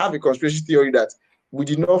I have a conspiracy theory that we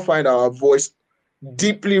did not find our voice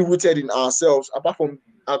deeply rooted in ourselves, apart from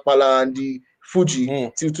Akpala and the Fuji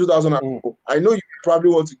till 2004. I know you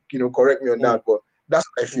probably want to correct me on that, but that's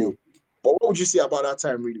what I feel. But what would you say about that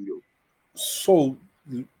time, really, though? So,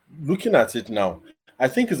 looking at it now, I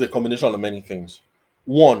think it's a combination of many things.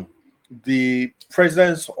 One, the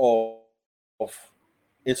presence of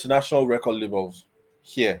international record labels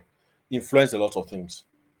here influence a lot of things,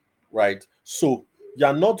 right? So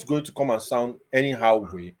you're not going to come and sound anyhow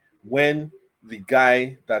way when the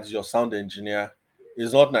guy that's your sound engineer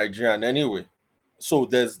is not Nigerian anyway. So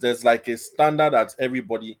there's like a standard that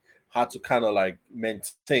everybody had to kind of like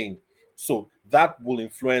maintain. So that will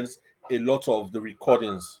influence a lot of the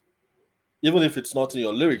recordings. Even if it's not in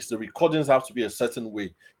your lyrics, the recordings have to be a certain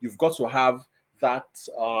way. You've got to have that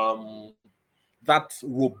that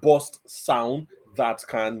robust sound that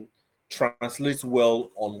can translates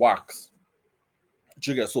well on wax.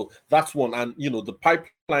 So that's one. And the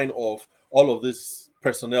pipeline of all of this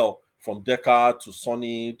personnel from Decca to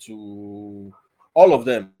Sony to all of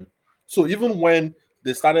them. So even when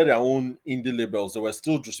they started their own indie labels, they were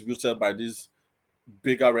still distributed by these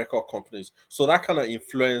bigger record companies. So that kind of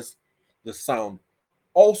influenced the sound.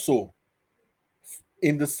 Also,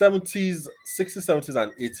 in the 70s, 60s, 70s,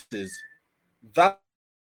 and 80s, that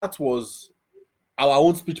was our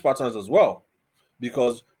own speech patterns as well.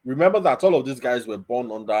 Because remember that all of these guys were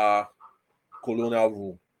born under colonial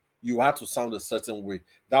rule. You had to sound a certain way.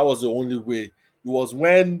 That was the only way. It was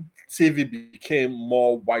when TV became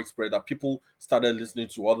more widespread that people started listening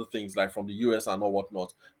to other things like from the US and all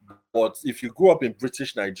whatnot. But if you grew up in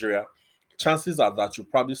British Nigeria, chances are that you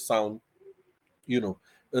probably sound,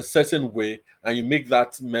 a certain way, and you make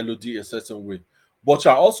that melody a certain way. But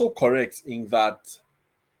you're also correct in that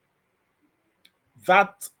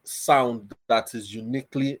sound that is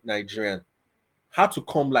uniquely Nigerian had to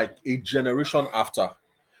come like a generation after,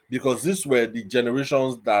 because these were the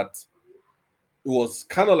generations that it was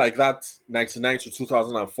kind of like that 99 to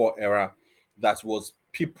 2004 era that was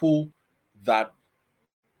people that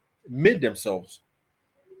made themselves.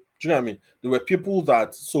 Do you know what I mean? There were people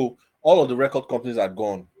that, so all of the record companies had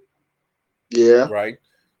gone. Yeah. Right?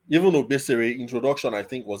 Even Obesere introduction, I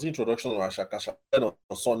think, was the introduction of Ashakasha on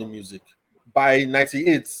Sony Music. By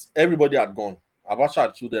 98, everybody had gone. Abacha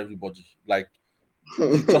had killed everybody. Like,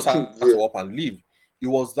 just had to up and leave. It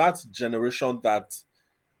was that generation that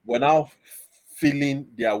were now feeling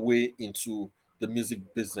their way into the music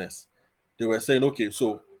business. They were saying, okay,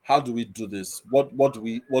 so how do we do this? What do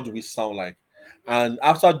we sound like? And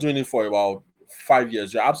after doing it for about 5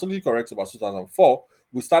 years, you're absolutely correct, about 2004,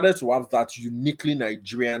 we started to have that uniquely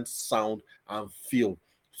Nigerian sound and feel.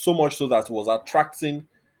 So much so that it was attracting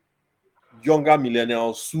younger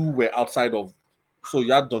millennials who were outside of, so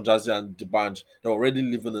you had Don Jazzy and D'banj, they're already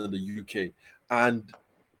living in the UK. And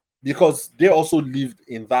because they also lived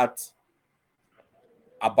in that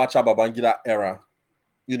Abacha Babangida era,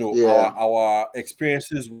 our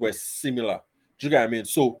experiences were similar. Do you get what I mean?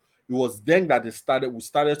 So it was then that we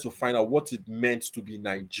started to find out what it meant to be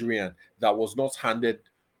Nigerian that was not handed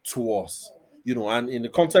to us. And in the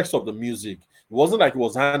context of the music, it wasn't like it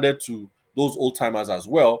was handed to those old timers as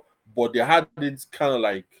well, but they had it kind of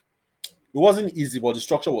like, it wasn't easy, but the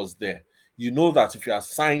structure was there. You know that if you are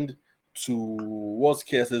signed to what's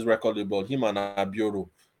KS's record label, him and Abioro,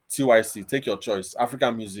 TYC, take your choice,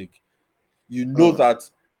 African Music, you know that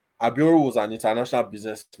Abioro was an international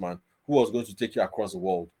businessman who was going to take you across the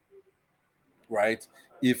world, right?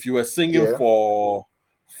 If you were singing for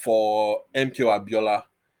MK Abiola,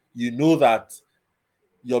 you know that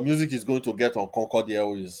your music is going to get on Concord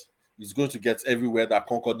Airways. It's going to get everywhere that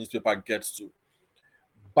Concord newspaper gets to.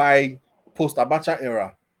 By post-Abacha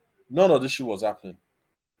era, none of this shit was happening,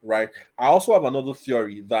 right? I also have another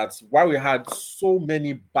theory that why we had so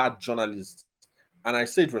many bad journalists, and I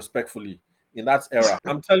say it respectfully, in that era,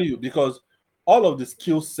 I'm telling you, because all of the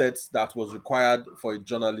skill sets that was required for a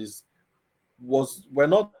journalist were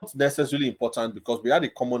not necessarily important, because we had a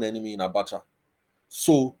common enemy in Abacha.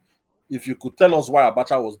 So if you could tell us why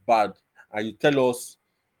Abacha was bad, and you tell us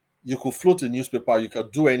you could float a newspaper, you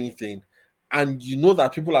could do anything, and you know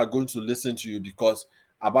that people are going to listen to you because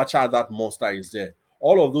Abacha, that monster, is there.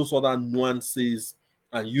 All of those other nuances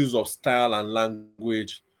and use of style and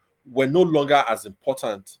language were no longer as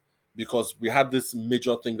important because we had this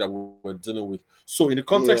major thing that we were dealing with. So in the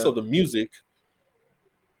context of the music,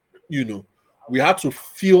 we had to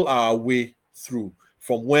feel our way through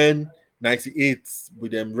from when 98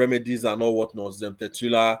 with them Remedies and all whatnot, them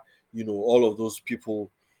Tetula, all of those people,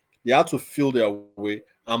 they had to feel their way.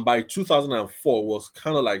 And by 2004, it was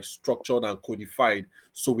kind of like structured and codified.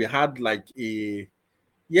 So we had like a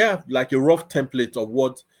rough template of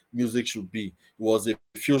what music should be. It was a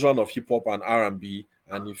fusion of hip hop and R&B.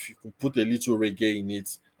 And if you can put a little reggae in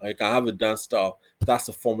it, and you can have a dance style, that's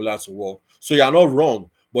the formula to work. So you're not wrong.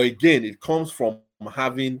 But again, it comes from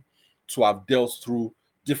having to have dealt through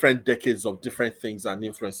different decades of different things and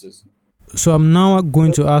influences. So I'm now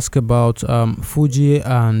going to ask about Fuji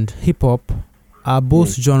and hip hop. Are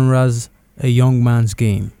both genres a young man's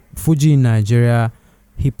game? Fuji in Nigeria,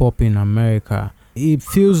 hip hop in America. It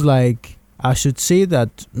feels like I should say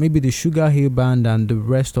that maybe the Sugar Hill Band and the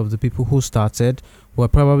rest of the people who started were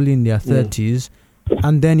probably in their 30s,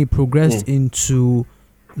 and then it progressed into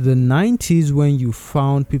the 90s when you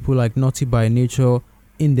found people like Naughty by Nature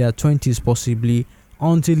in their 20s possibly,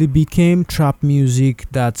 until it became trap music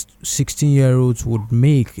that 16-year-olds would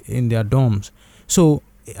make in their dorms. So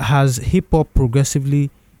has hip-hop progressively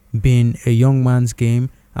been a young man's game?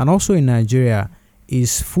 And also in Nigeria,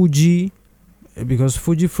 is Fuji, because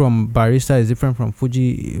Fuji from Barista is different from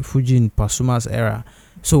Fuji in Pasuma's era.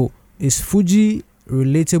 So is Fuji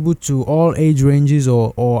relatable to all age ranges,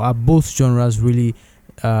 or are both genres really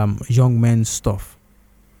young men's stuff?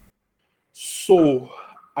 So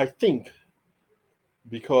I think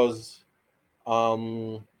because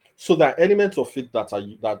so there are elements of it that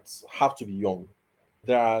have to be young.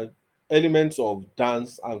 There are elements of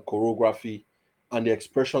dance and choreography and the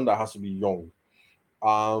expression that has to be young.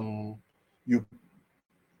 Um, you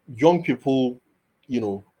young people,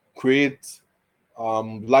 create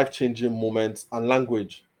life-changing moments and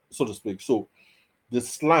language, so to speak. So the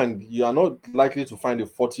slang, you are not likely to find a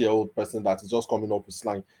 40-year-old person that is just coming up with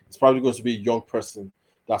slang. It's probably going to be a young person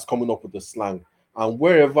that's coming up with the slang. And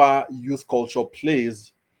wherever youth culture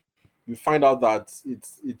plays, you find out that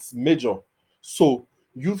it's major. So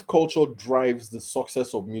youth culture drives the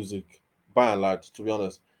success of music, by and large, to be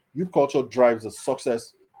honest. Youth culture drives the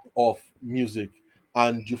success of music.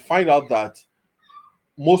 And you find out that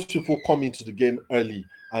most people come into the game early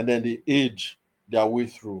and then they age their way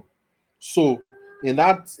through. So in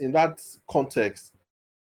that context,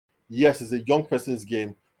 yes, it's a young person's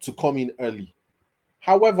game to come in early.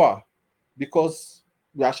 However, because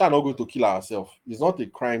we are sure not going to kill ourselves, it's not a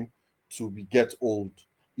crime to get old.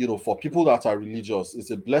 For people that are religious, it's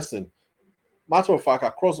a blessing. Matter of fact,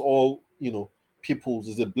 across all peoples,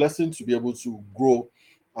 it's a blessing to be able to grow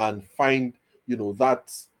and find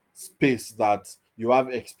that space that you have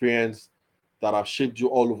experienced that have shaped you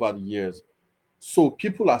all over the years. So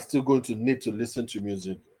people are still going to need to listen to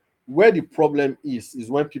music. Where the problem is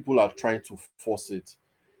when people are trying to force it.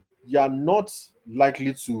 You are not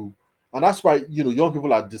likely to, and that's why young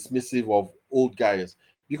people are dismissive of old guys,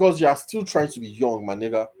 because you are still trying to be young, my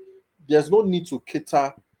nigga. There's no need to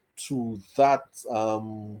cater to that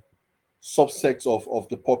subsect of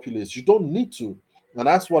the populace. You don't need to. And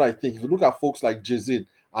that's what I think. If you look at folks like Jay-Z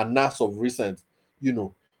and Nas of recent, you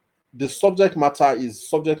know, the subject matter is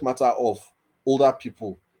subject matter of older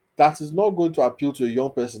people. That is not going to appeal to a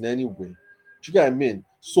young person anyway. Do you get what I mean?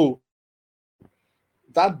 So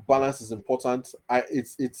that balance is important.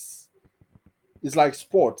 It's like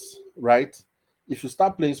sports, right? If you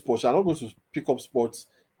start playing sports, you're not going to pick up sports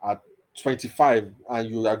at 25 and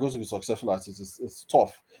you are going to be successful at it. It's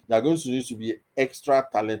tough. You're going to need to be extra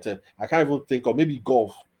talented. I can't even think of, maybe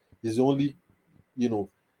golf is the only, you know,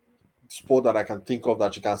 sport that I can think of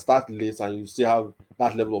that you can start late and you still have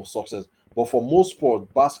that level of success. But for most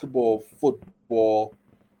sports, basketball, football,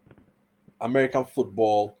 American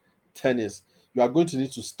football, tennis, you are going to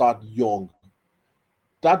need to start young.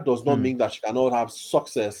 That does not mean that you cannot have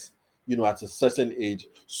success, at a certain age.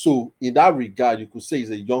 So in that regard, you could say it's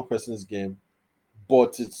a young person's game,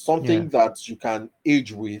 but it's Yeah. something that you can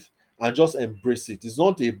age with and just embrace it. It's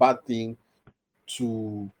not a bad thing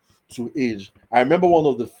to age. I remember one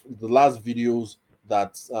of the last videos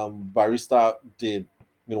that Barista did,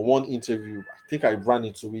 one interview. I think I ran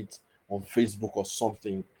into it on Facebook or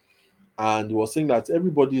something, and he was saying that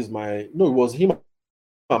everybody is my no, it was him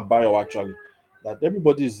and Bio actually, that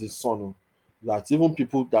everybody is his son. That even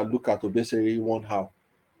people that look at Obesere want how.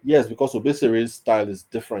 Yes, because Obesere's style is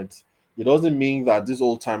different. It doesn't mean that these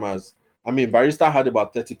old timers. I mean, Barista had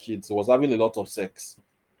about 30 kids. He was having a lot of sex.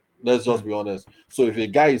 Let's just be honest. So if a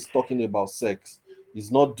guy is talking about sex,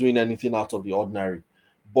 he's not doing anything out of the ordinary.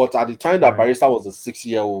 But at the time that Right. Barista was a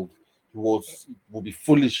 6-year-old, it would be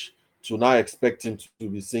foolish to now expect him to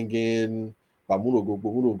be singing Bamunogo,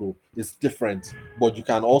 Bamunogo. It's different. But you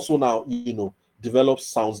can also now, develop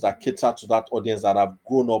sounds that cater to that audience that have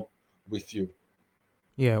grown up with you.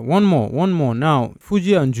 Yeah, one more. Now,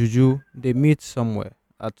 Fuji and Juju, they meet somewhere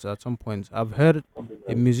at some point. I've heard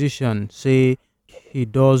a musician say he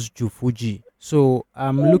does Fuji. So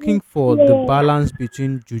I'm looking for the balance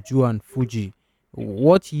between Juju and Fuji.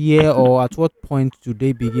 What year or at what point do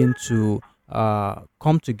they begin to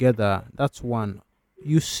come together? That's one.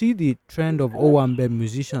 You see the trend of Owambe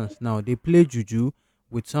musicians now. They play Juju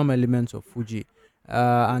with some elements of Fuji.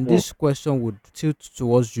 And Mm. this question would tilt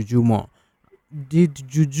towards Juju more. Did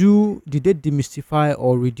they demystify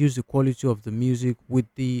or reduce the quality of the music with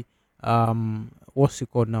the what's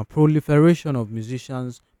it called now, proliferation of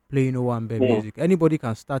musicians playing Owambe Mm. music? Anybody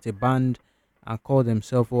can start a band and call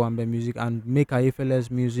themselves Owambe music and make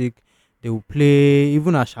Aifele's music. They will play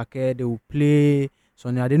even Ashake, they will play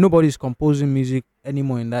Sonia. Nobody's composing music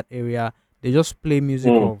anymore in that area. They just play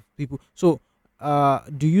music Mm. of people. So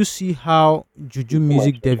do you see how Juju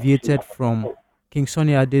music deviated from King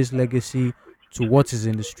Sunny Ade's legacy to what is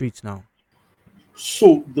in the streets now?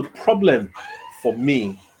 So the problem for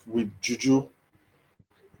me with Juju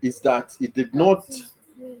is that it did not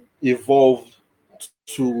evolved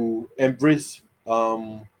to embrace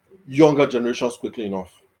younger generations quickly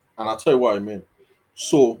enough. And I'll tell you what I mean.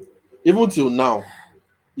 So even till now,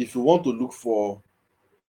 if you want to look for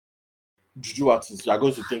juju artists, you are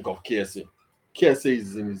going to think of KSA. KSA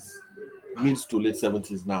is in his mid to late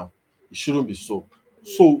 70s now. It shouldn't be so.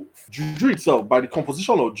 So juju itself, by the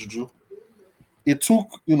composition of juju, it took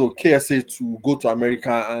KSA to go to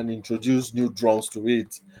America and introduce new drums to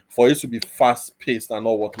it for it to be fast paced and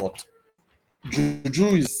all whatnot.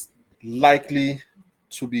 Juju is likely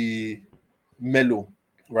to be mellow,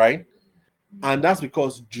 right? And that's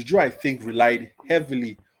because juju, I think, relied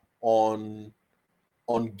heavily on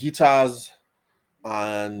guitars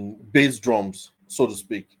and bass drums, so to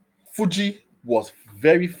speak. Fuji was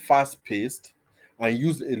very fast paced and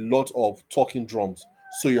used a lot of talking drums.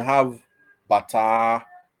 So you have bata,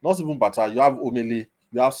 not even bata, you have omele,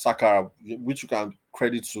 you have sakara, which you can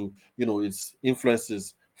credit to, its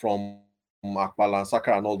influences from Akbala and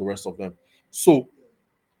Sakara and all the rest of them. So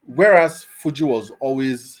whereas Fuji was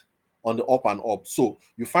always on the up and up, so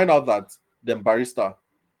you find out that then Barista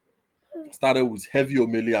started with heavy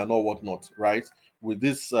omele and all whatnot, right? With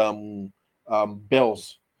this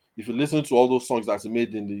bells. If you listen to all those songs that he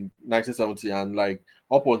made in the 1970s and like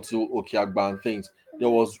up until Okiagba and things, it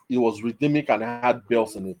was rhythmic and it had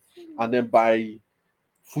bells in it. And then by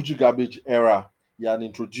Fuji Garbage era, he had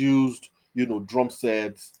introduced, drum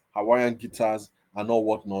sets, Hawaiian guitars, and all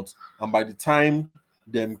whatnot. And by the time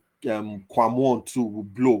them Kwamon too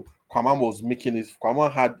would blow, Kwamon was making it.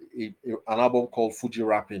 Kwamon had an album called Fuji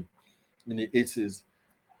Rapping in the 80s.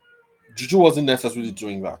 Juju wasn't necessarily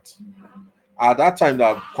doing that. At that time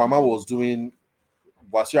that Kwama was doing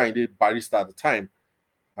Wasiu Ayinde Barrister at the time,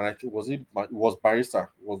 and I think it was Barrister,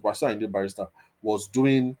 was Wasiu Ayinde Barrister, was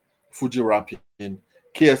doing Fuji rapping.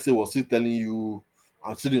 KSA was still telling you,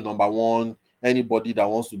 I'm still the number one. Anybody that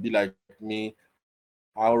wants to be like me,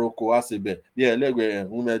 yes,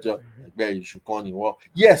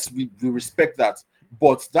 we respect that.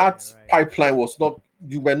 But that pipeline was not,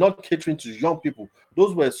 you were not catering to young people.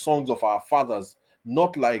 Those were songs of our fathers,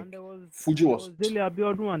 not like Fuji was. Dele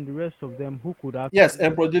Abiodun and the rest of them who could have. Yes,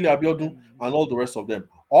 Emperor Dele Abiodun and all the rest of them.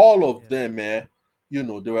 All of them, they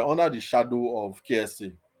were under the shadow of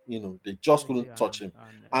KSA. They just couldn't touch him.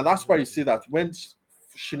 And that's why you see that when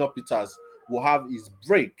Shina Peters will have his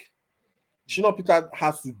break, Shina Peters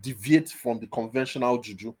has to deviate from the conventional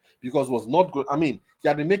juju because it was not good. I mean, he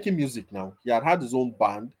had been making music now. He had his own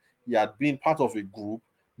band. He had been part of a group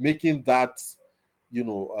making that,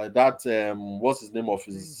 what's his name of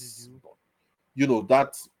his,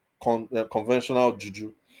 that conventional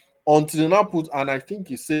juju. Until now put, and I think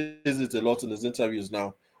he says it a lot in his interviews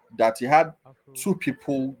now, that he had two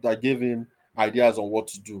people that gave him ideas on what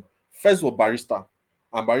to do. First was Barrister,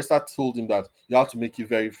 and Barrister told him that you have to make it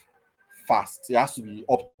very fast. It has to be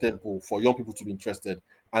up tempo for young people to be interested.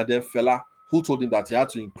 And then Fela, who told him that he had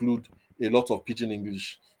to include a lot of pidgin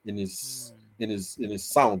English in his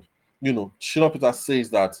sound. Shina Peter says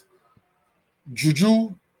that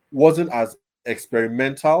juju wasn't as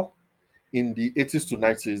experimental in the 80s to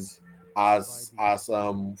 90s as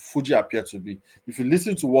Fuji appeared to be. If you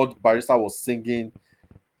listen to what Barrister was singing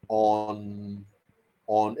on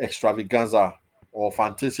Extravaganza or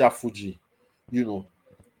Fantasia Fuji,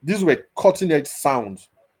 these were cutting edge sounds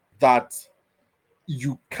that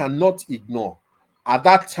you cannot ignore. At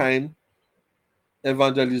that time,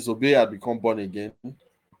 Evangelist Obey had become born again.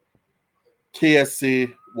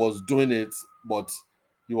 KSA was doing it, but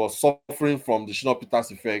he was suffering from the Shina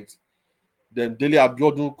Peters effect. Then Dele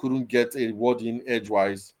Abiodun couldn't get a word in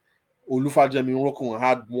edgewise. Olufajemi Nrokun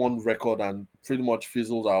had one record and pretty much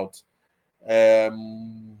fizzled out.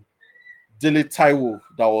 Jide Taiwo,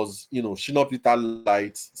 that was, Shina Peter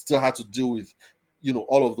light, still had to deal with,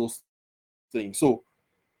 all of those things. So,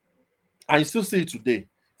 and you still see it today.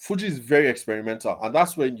 Fuji is very experimental, and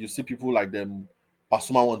that's when you see people like them,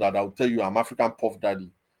 Pasuma Wonder, that will tell you I'm African Puff Daddy.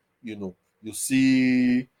 You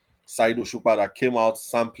see Said Oshupa that came out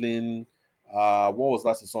sampling, what was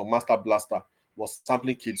that song? Master Blaster was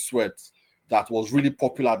sampling Kid Sweat, that was really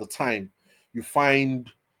popular at the time. You find,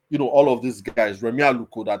 all of these guys, Remi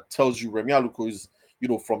Aluko, that tells you Remi Aluko is,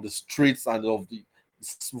 from the streets and of the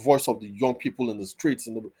voice of the young people in the streets,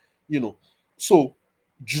 and so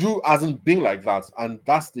Juju hasn't been like that, and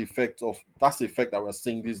that's the effect that we're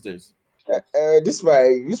seeing these days. This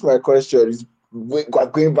my question is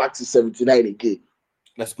going back to 79 again.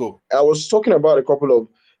 Let's go. I was talking about a couple of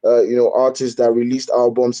artists that released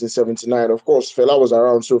albums in 79. Of course, Fela was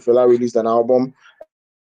around, so Fela released an album.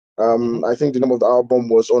 I think the name of the album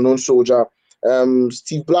was Unknown Soldier.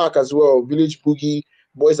 Steve Black as well, Village Boogie,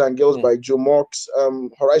 Boys and Girls by Joe Marks,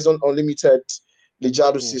 Horizon Unlimited, the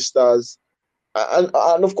Jadu Sisters,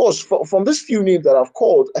 and of course from this few names that I've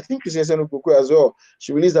called, I think Christian Senukwu as well.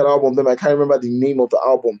 She released an album, then I can't remember the name of the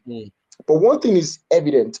album. But one thing is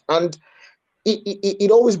evident, and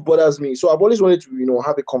it always bothers me. So I've always wanted to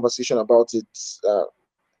have a conversation about it.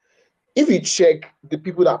 If you check the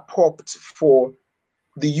people that popped for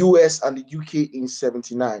the US and the UK in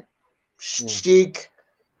 '79, Chic,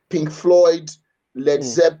 Pink Floyd, Led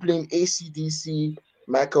Zeppelin, AC/DC,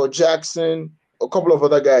 Michael Jackson, a couple of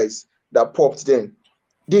other guys that popped then.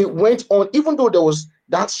 They went on, even though there was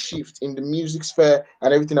that shift in the music sphere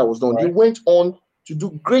and everything that was done, they went on to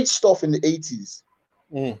do great stuff in the 80s.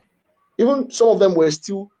 Even some of them were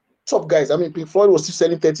still top guys. I mean, Pink Floyd was still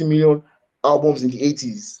selling 30 million albums in the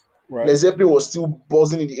 80s. Led Zeppelin was still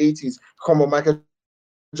buzzing in the 80s. Come on, Michael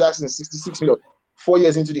Jackson, 66 million, 4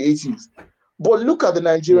 years into the 80s. But look at the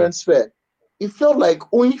Nigerian sphere. It felt like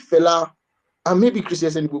only Fela and maybe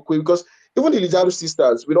Christian Senukwu, because even the Lizardo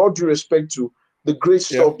sisters, with all due respect to the great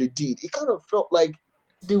stuff they did, it kind of felt like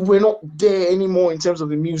they were not there anymore in terms of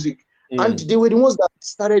the music. And they were the ones that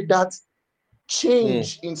started that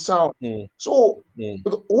change in sound. So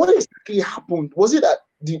what exactly happened? Was it that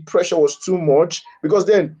the pressure was too much? Because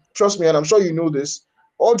then, trust me, and I'm sure you know this,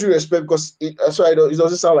 all due respect, because it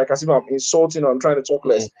doesn't sound like as if I'm insulting or I'm trying to talk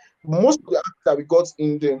less. Most of the acts that we got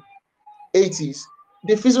in the 80s,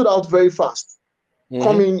 they fizzled out very fast.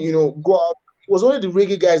 Come in, go out. It was only the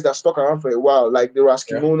reggae guys that stuck around for a while, like the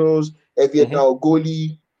Raskimonos, Evieta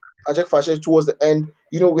Ogoli, Ajak Fashe towards the end.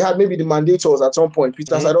 We had maybe the Mandators at some point,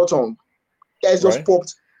 Peter Sadoton. Guys just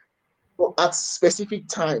popped at specific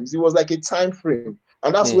times. It was like a time frame.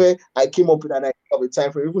 And that's where I came up with an idea of a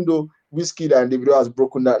time frame, even though Wizkid and Davido has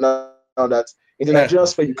broken that now that in the Nigerian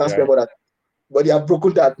sphere you can't spell about that. But they have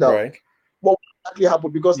broken that now. But what exactly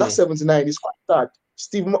happened? Because that 79 is quite sad.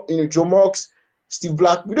 Steve, Joe Marks, Steve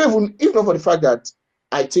Black. We don't even know for the fact that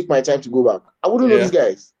I take my time to go back. I wouldn't know these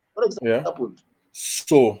guys. What exactly happened?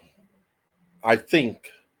 So I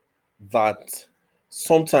think that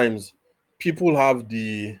sometimes people have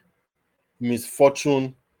the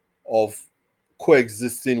misfortune of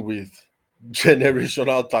coexisting with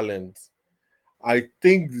generational talent. I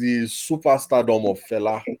think the superstardom of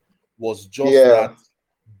Fela was just that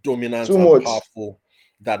dominant and powerful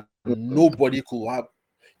that nobody could have,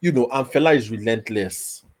 and Fela is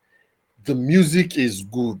relentless. The music is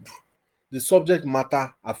good. The subject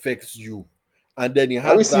matter affects you. And then he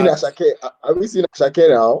had Are we seeing Ashake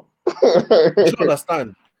now? Do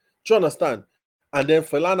you understand? And then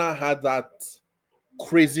Felana had that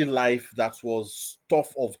crazy life that was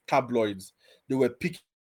stuff of tabloids. They were picking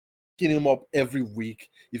him up every week.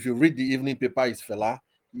 If you read the evening paper, it's Fela.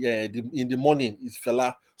 In the morning, it's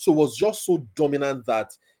Fela. So it was just so dominant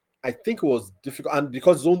that I think it was difficult. And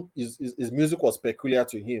because his music was peculiar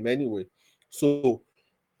to him anyway. So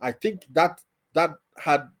I think that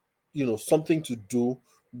had, something to do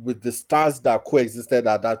with the stars that coexisted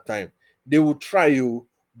at that time. They would try you,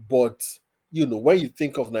 but when you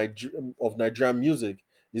think of Nigerian music,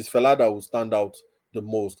 it's Fela that will stand out the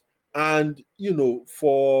most. And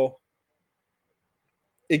for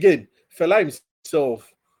again, Fela himself,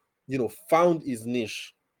 found his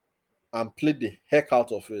niche and played the heck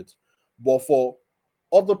out of it. But for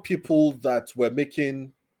other people that were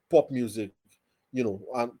making pop music,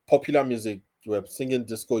 and popular music, you were singing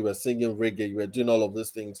disco, you were singing reggae, you were doing all of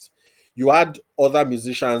these things, you had other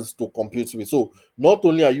musicians to compete with. So not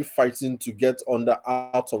only are you fighting to get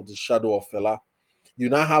out of the shadow of Fela, you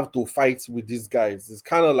now have to fight with these guys. It's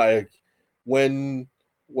kind of like when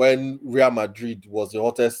Real Madrid was the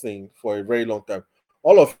hottest thing for a very long time.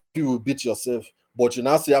 All of you will beat yourself, but you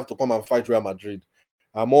now still have to come and fight Real Madrid.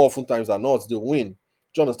 And more often times than not, they win. Do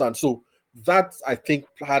you understand? So that, I think,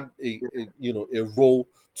 had a role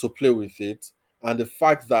to play with it. And the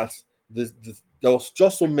fact that there was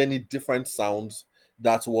just so many different sounds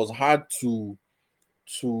that was hard to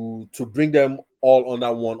bring them all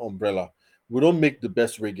under one umbrella. We don't make the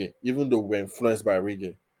best reggae, even though we're influenced by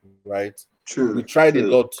reggae, right? True. We tried a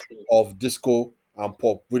lot of disco and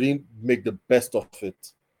pop. We didn't make the best of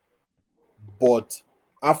it. But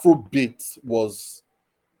Afrobeat was,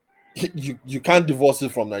 you can't divorce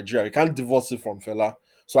it from Nigeria. You can't divorce it from Fela.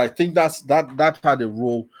 So I think that had a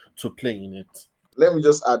role to play in it. Let me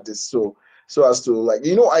just add this so as to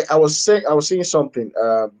I was saying something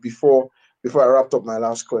before I wrapped up my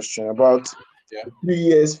last question about the 3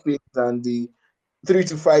 years phase and the 3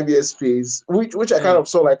 to 5 years phase, which I kind of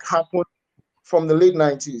saw happen from the late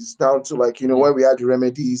 90s down to when we had the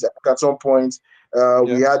Remedies. At some point,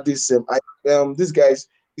 we had this these guys.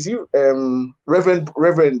 is he the Reverend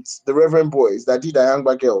boys that did the Young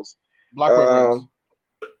Girls? Black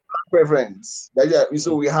Reverends. Reverends.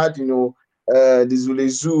 So we had, the Zule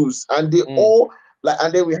Zoos, and they all like,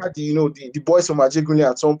 and then we had the boys from Ajegunle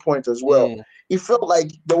at some point as well. It felt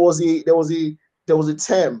like there was a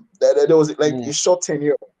term that there was like a short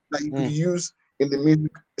tenure that you could use in the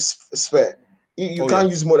music sphere. You can't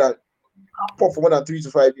use more than pop for more than 3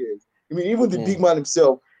 to 5 years. I mean, even the big man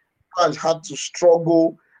himself had to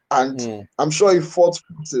struggle, and I'm sure he fought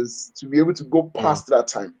forces to be able to go past that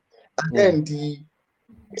time. And then the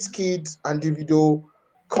Kid and Davido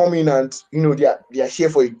come in, and they are here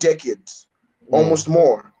for a decade, almost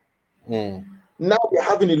more. Now we're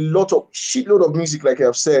having a shitload of music, like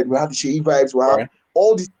I've said. We have the Shei vibes. We have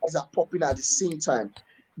all these things are popping at the same time.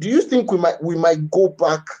 Do you think we might go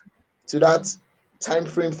back to that time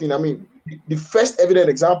frame thing? I mean, the first evident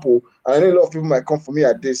example, and I know a lot of people might come for me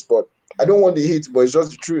at this, but I don't want the hate, but it's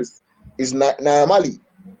just the truth, is Naira Marley.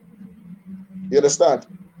 You understand?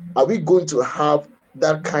 Are we going to have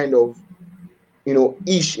that kind of,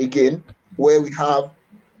 ish again, where we have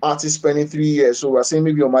artists spending 3 years? So we're saying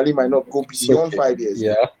maybe Omali might not go beyond 5 years,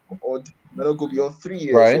 or might not go beyond 3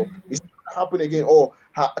 years. Right. So it's happening again, or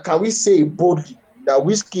can we say boldly that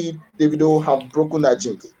Wizkid, Davido have broken that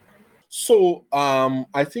jinx? So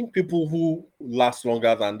I think people who last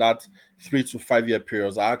longer than that 3 to 5 year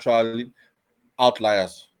periods are actually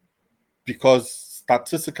outliers, because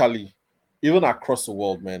statistically, even across the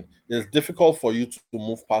world, man, it's difficult for you to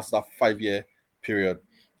move past that 5 year period.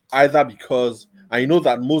 Either because I know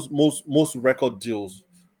that most record deals,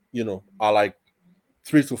 are like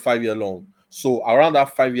 3 to 5 year long. So around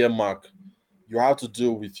that 5 year mark, you have to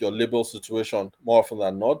deal with your label situation more often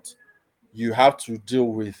than not. You have to deal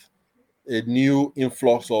with a new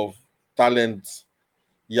influx of talent.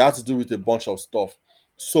 You have to deal with a bunch of stuff.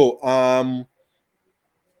 So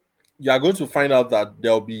you are going to find out that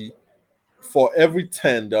there'll be, for every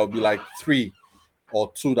 10, there'll be like 3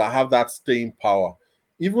 or 2 that have that staying power.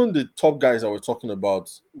 Even the top guys that we're talking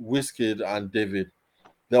about, Wizkid and David,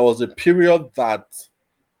 there was a period that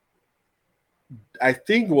I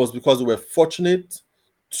think it was because we were fortunate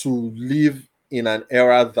to live in an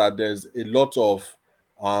era that there's a lot of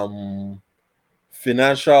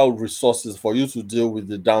financial resources for you to deal with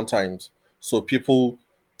the downtimes. So people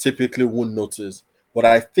typically won't notice. But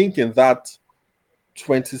I think in that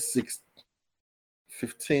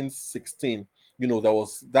 2015, 16, there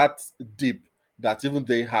was that dip that even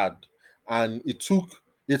they had. And it took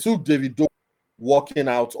Davido walking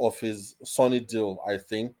out of his Sony deal, I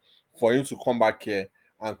think, for him to come back here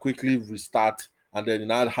and quickly restart. And then he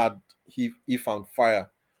now had he found fire.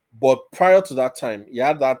 But prior to that time, he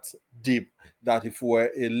had that dip that if we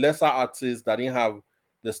were a lesser artist that didn't have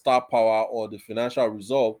the star power or the financial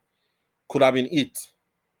resolve, could have been it.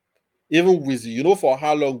 Even Wizzy, for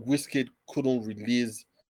how long Wizkid couldn't release,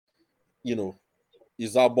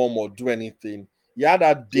 his album or do anything. He had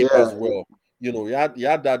that dip as well. He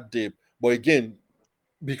had that dip. But again,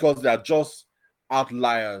 because they are just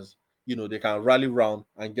outliers, they can rally around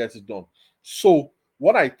and get it done. So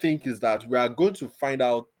what I think is that we are going to find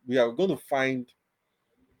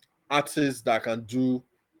artists that can do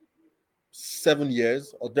 7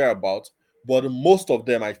 years or thereabout, but most of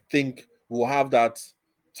them, I think, will have that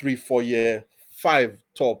 3, 4 year, 5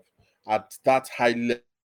 top at that high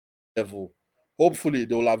level. Hopefully,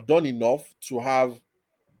 they will have done enough to have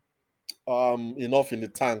enough in the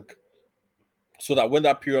tank, so that when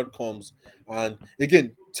that period comes, and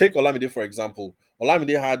again, take Olamide for example.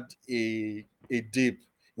 Olamide had a dip.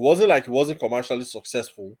 It wasn't like he wasn't commercially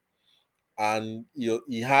successful, and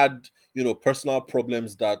he had personal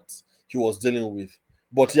problems that he was dealing with,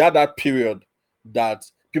 but he had that period that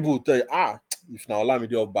people would tell you, if now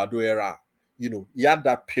Olamide of Bado era, he had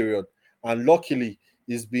that period, and luckily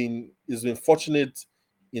he's been fortunate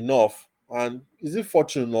enough, and is it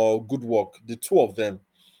fortune or good work, the two of them,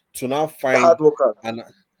 to now find hard worker. And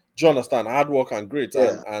do you understand, hard work and great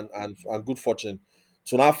and good fortune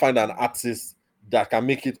to now find an artist that can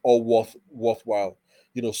make it all worthwhile.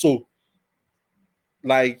 So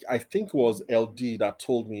like I think it was LD that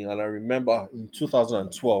told me, and I remember in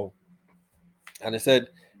 2012, and he said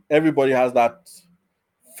everybody has that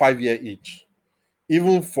 5 year each,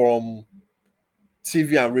 even from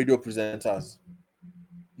TV and radio presenters.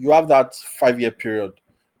 You have that 5 year period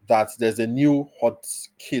that there's a new hot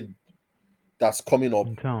kid that's coming up,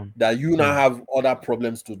 that you now have other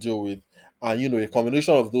problems to deal with, and a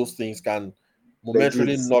combination of those things can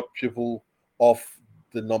momentarily knock people off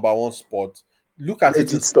the number one spot. Look at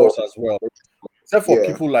it in sports as well, except for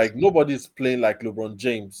people like, nobody's playing like LeBron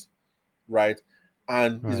James, right?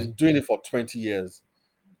 And he's been doing it for 20 years.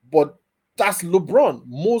 But that's LeBron.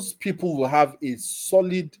 Most people will have a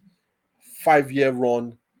solid 5-year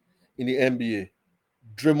run in the NBA.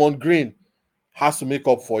 Draymond Green has to make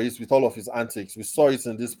up for it with all of his antics. We saw it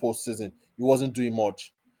in this postseason. He wasn't doing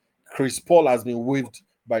much. Chris Paul has been waived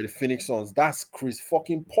by the Phoenix Suns. That's Chris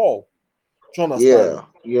fucking Paul. Do you understand?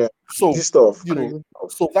 Yeah. So, This stuff.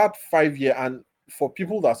 So that 5-year, and for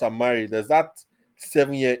people that are married, there's that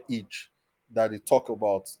 7-year each that they talk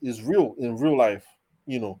about is real in real life.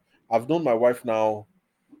 I've known my wife now,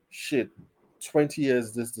 20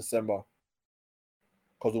 years this December,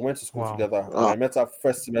 because we went to school Wow. together, and I met her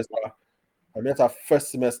first semester.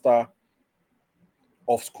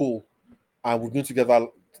 Of school, and we've been together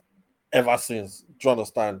ever since. Do you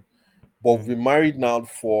understand? But we've been married now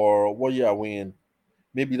for what year are we in?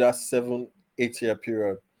 Maybe that 7-8 year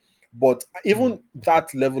period. But even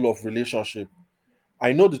that level of relationship,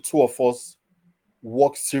 I know the two of us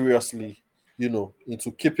work seriously,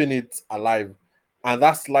 into keeping it alive. And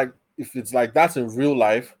that's like, if it's like that in real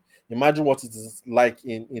life, imagine what it is like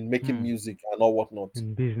in making music and all whatnot.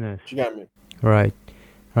 In business. Do you get me? Right.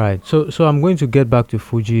 Right. So I'm going to get back to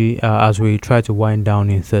Fuji as we try to wind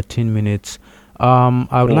down in 13 minutes.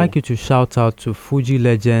 I would like you to shout out to Fuji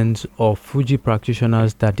legends or Fuji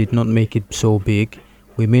practitioners that did not make it so big.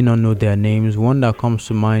 We may not know their names. One that comes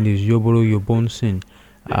to mind is Yoboro Yobonsin.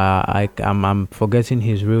 I'm forgetting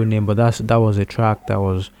his real name, but that was a track that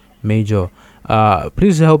was major.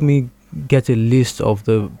 Please help me get a list of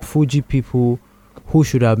the Fuji people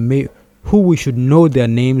who we should know their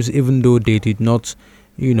names, even though they did not,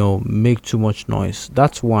 make too much noise.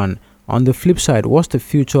 That's one. On the flip side, what's the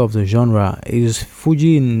future of the genre? Is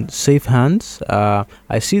Fuji in safe hands?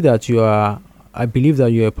 I see that I believe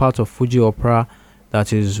that you're a part of Fuji Opera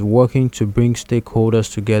that is working to bring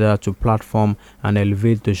stakeholders together to platform and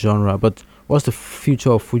elevate the genre. But what's the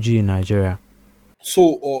future of Fuji in Nigeria? There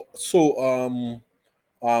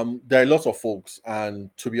are lots of folks,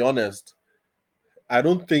 and to be honest, I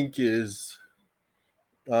don't think is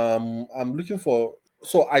I'm looking for.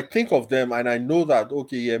 So I think of them and I know that,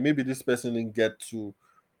 okay, yeah, maybe this person didn't get to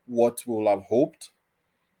what we'll have hoped,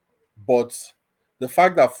 but the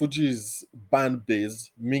fact that Fuji is band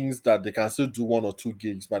based means that they can still do 1 or 2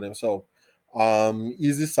 gigs by themselves.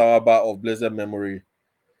 Easy Sawaba of blessed memory.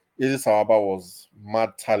 Easy Sawaba was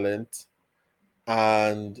mad talent,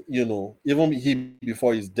 and even he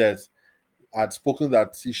before his death had spoken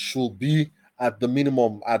that he should be at the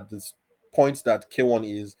minimum at this point that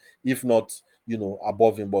K1 is, if not,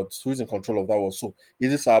 above him. But who's in control of that was so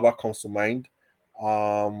Easy Sahaba comes to mind.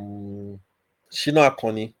 Shina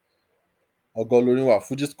Akoni, Ogoloriwa,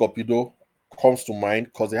 Fuji Scorpido comes to mind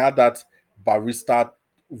because they had that barista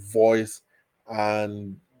voice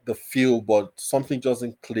and the feel, but something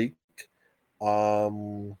doesn't click. A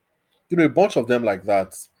bunch of them like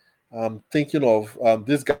that. I'm thinking of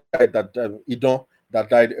this guy that Idon that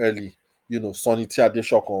died early. Sonny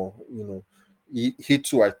Adeshokon. He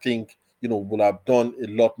too, I think, would have done a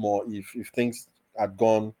lot more if things had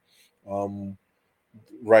gone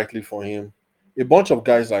rightly for him. A bunch of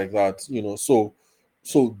guys like that. So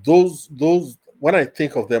those when I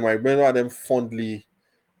think of them, I remember them fondly,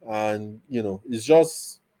 and it's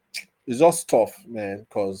just tough, man,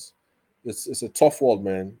 because it's a tough world,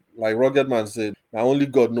 man. Like Rugged Man said, now only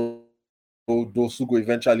God knows those who go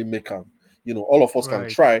eventually make them. All of us can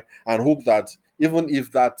try and hope that even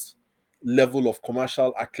if that level of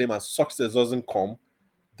commercial acclaim and success doesn't come,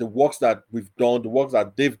 the works that we've done, the works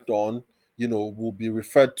that they've done, will be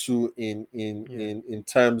referred to in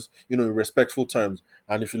terms, in respectful terms.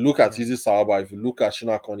 And if you look at Easy Sawaba, if you look at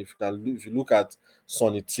Shinakon, if you look at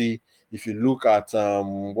Sonny T, if you look at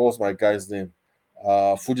what was my guy's name?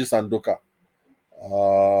 Fuji Sandoka.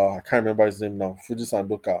 I can't remember his name now. Fuji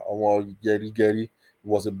Sandoka. Geri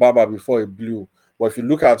was a barber before he blew. But if you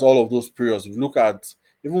look at all of those periods, if you look at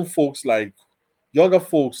even folks like younger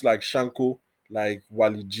folks like Shanko, like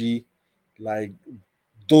Wali G, like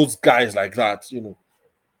those guys like that, you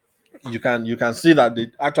can see that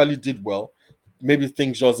they actually did well. Maybe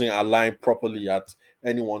things just didn't align properly at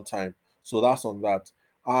any one time. So that's on that.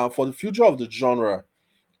 For the future of the genre,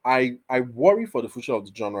 I worry for the future of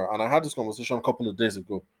the genre, and I had this conversation a couple of days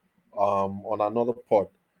ago on another pod.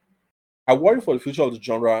 I worry for the future of the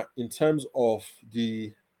genre in terms of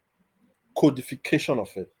the codification of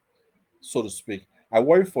it, so to speak. I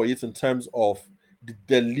worry for it in terms of the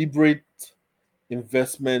deliberate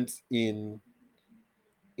investment in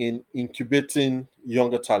incubating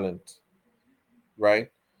younger talent, right?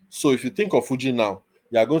 So if you think of Fuji now,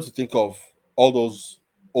 you are going to think of all those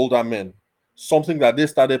older men, something that they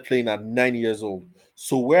started playing at 9 years old.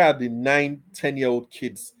 So where are the 9, 10-year-old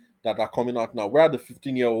kids that are coming out now? Where are the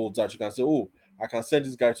 15-year-olds that you can say, oh, I can send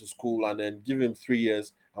this guy to school and then give him 3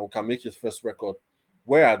 years and we can make his first record?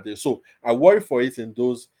 Where are they? So I worry for it in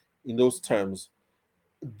those terms.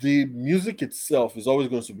 The music itself is always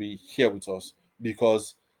going to be here with us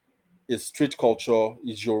because it's street culture,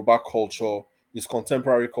 it's Yoruba culture, it's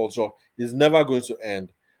contemporary culture. It's never going to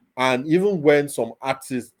end. And even when some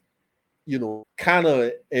artists, kind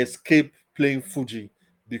of escape playing Fuji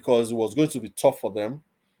because it was going to be tough for them,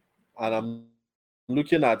 and I'm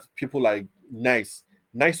looking at people like Nice.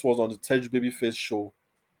 Nice was on the Tej Babyface show,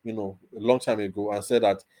 a long time ago, and said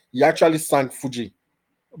that he actually sang Fuji,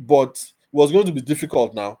 but it was going to be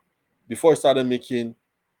difficult now before he started making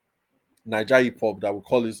Niger hip hop that we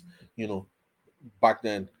call it, back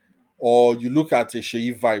then. Or you look at a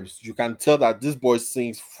Sheyi Vibes, you can tell that this boy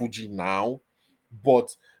sings Fuji now,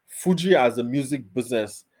 but Fuji as a music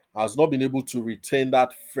business has not been able to retain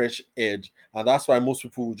that fresh edge, and that's why most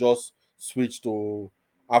people will just switch to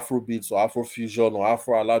Afrobeats or Afrofusion or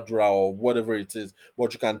Afro Aladra or whatever it is.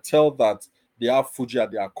 But you can tell that they have Fuji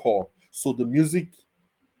at their core. So the music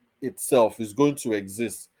itself is going to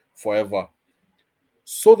exist forever,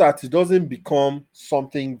 so that it doesn't become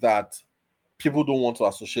something that people don't want to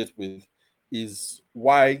associate with. Is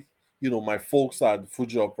why my folks at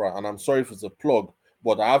Fuji Opera, and I'm sorry if it's a plug,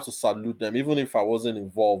 but I have to salute them. Even if I wasn't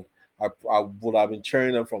involved, I would have been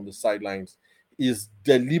cheering them from the sidelines. Is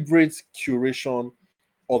deliberate curation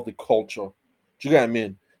of the culture. Do you get what I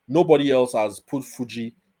mean? Nobody else has put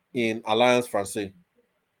Fuji in Alliance Francaise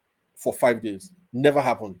for 5 days. Never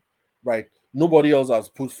happened, right? Nobody else has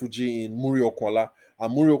put Fuji in Muri Okwala,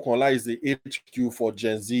 and Muri Okwala is the HQ for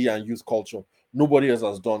Gen Z and youth culture. Nobody else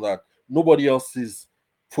has done that. Nobody else is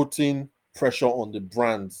putting pressure on the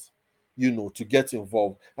brands, to get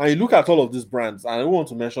involved. And you look at all of these brands, and I don't want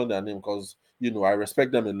to mention their name because, I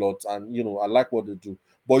respect them a lot and, I like what they do.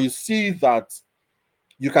 But you see that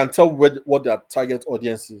you can tell what their target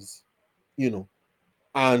audience is,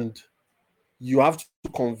 and you have to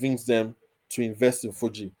convince them to invest in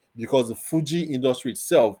Fuji because the Fuji industry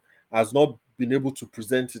itself has not been able to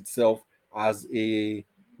present itself as a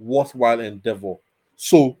worthwhile endeavor.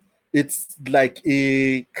 So it's like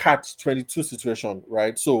a catch-22 situation,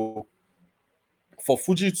 right? So for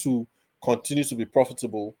Fuji to continue to be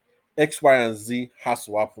profitable, X, Y, and Z has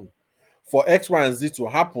to happen. For X, Y, and Z to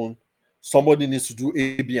happen, somebody needs to do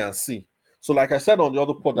A, B, and C. So like I said on the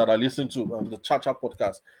other pod that I listened to, the Cha-Cha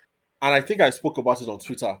podcast, and I think I spoke about it on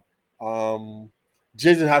Twitter,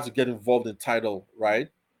 Jay-Z had to get involved in Tidal, right?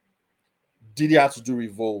 Diddy had to do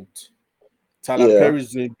Revolt. Tyler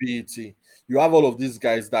Perry's doing BET. You have all of these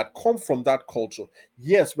guys that come from that culture.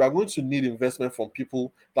 Yes, we are going to need investment from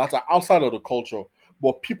people that are outside of the culture,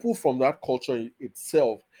 but people from that culture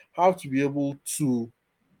itself have to be able to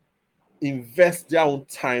invest their own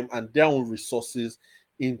time and their own resources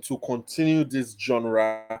into continue this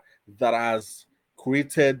genre that has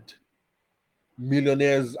created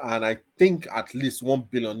millionaires and I think at least 1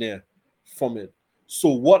 billionaire from it. So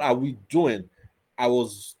what are we doing?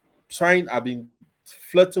 I've been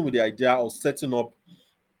flirting with the idea of setting up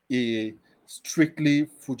a strictly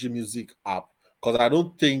Fuji music app because I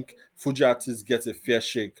don't think Fuji artists get a fair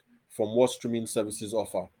shake from what streaming services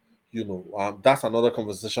offer. That's another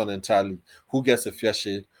conversation entirely. Who gets a fair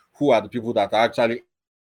shake? Who are the people that are actually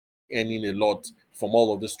earning a lot from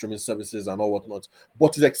all of the streaming services and all whatnot?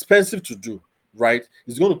 But it's expensive to do, right?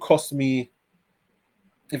 It's going to cost me,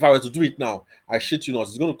 if I were to do it now, I shit you not,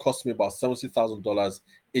 it's going to cost me about $70,000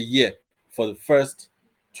 a year for the first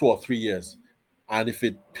 2 or 3 years. And if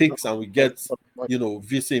it picks and we get,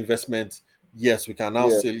 VC investment, yes, we can now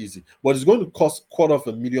sail easy. But it's going to cost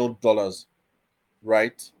 $250,000,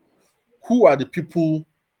 right? Who are the people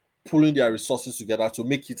pulling their resources together to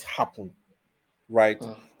make it happen, right?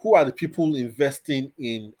 Who are the people investing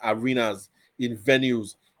in arenas, in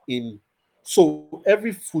venues, so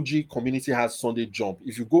every Fuji community has Sunday Jump.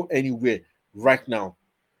 If you go anywhere right now,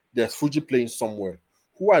 there's Fuji playing somewhere.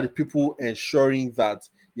 Who are the people ensuring that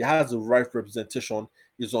it has the right representation,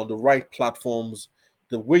 is on the right platforms?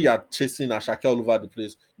 The way you're chasing Ashake all over the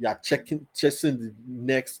place, you're chasing the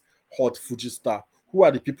next hot Fuji star. Who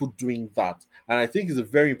are the people doing that? And I think it's a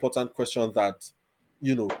very important question that,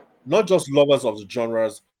 not just lovers of the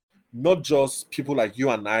genres, not just people like you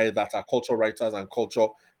and I that are culture writers and culture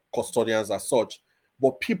custodians as such,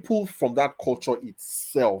 but people from that culture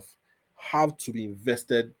itself have to be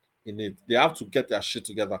invested in it. They have to get their shit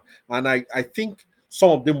together. And I think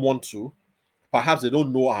some of them want to, perhaps they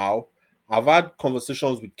don't know how. I've had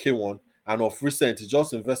conversations with K1, and of recent, he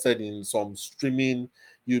just invested in some streaming,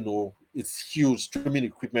 it's huge streaming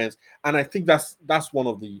equipment. And I think that's one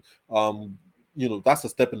of the that's a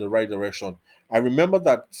step in the right direction. I remember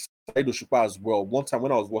that Said Oshupa as well. One time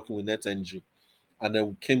when I was working with NetNG, and then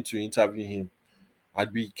we came to interview him, and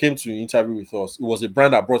he came to interview with us. It was a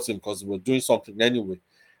brand that brought him because we were doing something anyway.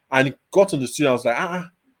 And he got in the studio. I was like,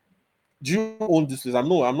 do you own this place? I'm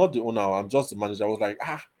not the owner. I'm just the manager. I was like,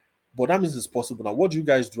 but that means it's possible. Now, what do you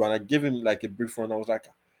guys do? And I gave him like a brief run. I was like,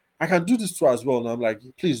 I can do this too as well. And I'm like,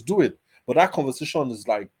 please do it. But that conversation is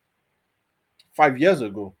like 5 years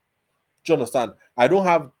ago. Do you understand? I don't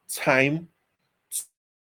have time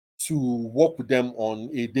to work with them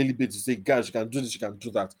on a daily basis. Say, guys, you can do this, you can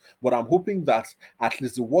do that. But I'm hoping that at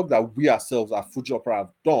least the work that we ourselves at Fuji Opera have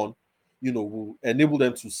done, will enable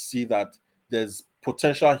them to see that there's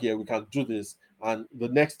potential here. We can do this, and the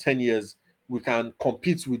next 10 years we can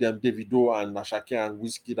compete with them, Davido and Ashake and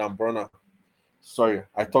Wizkid and Burna. Sorry,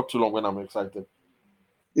 I talk too long when I'm excited.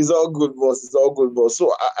 It's all good, boss. It's all good, boss.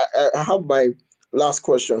 So I have my last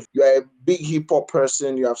question. You are a big hip hop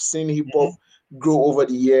person. You have seen hip hop grow over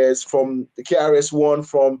the years, from the KRS One,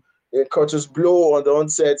 from Curtis Blow on the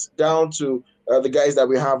onset, down to the guys that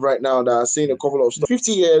we have right now that are saying a couple of stuff.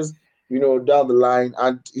 50 years, down the line,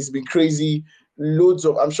 and it's been crazy.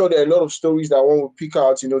 I'm sure there are a lot of stories that one will pick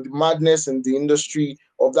out, the madness in the industry,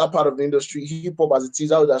 of that part of the industry, hip hop as it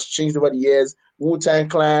is, how it has changed over the years, Wu-Tang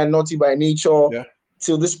Clan, Naughty by Nature,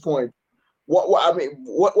 till this point.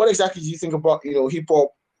 What exactly do you think about, hip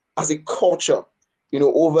hop as a culture,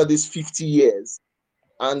 over these 50 years?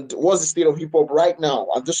 And what's the state of hip hop right now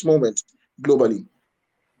at this moment globally?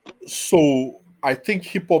 So I think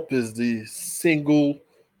hip hop is the single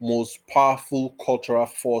most powerful cultural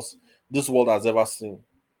force this world has ever seen.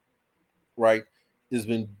 Right? It's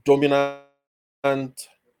been dominant.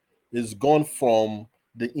 It's gone from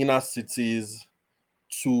the inner cities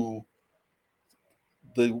to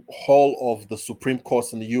the hall of the Supreme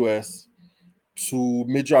Court in the US, to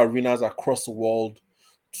major arenas across the world,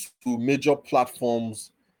 to major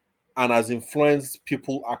platforms, and has influenced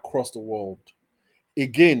people across the world.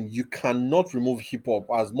 Again, you cannot remove hip hop.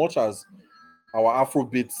 As much as our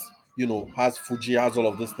Afrobeats, has Fuji, has all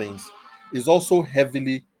of these things, is also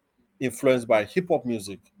heavily influenced by hip hop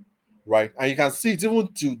music, right? And you can see it even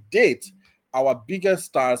to date. Our biggest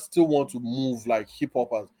stars still want to move like hip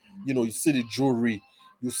hoppers. You see the jewelry,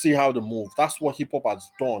 you see how they move. That's what hip hop has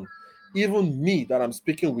done. Even me, that I'm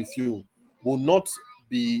speaking with you, will not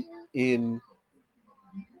be in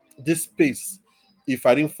this space if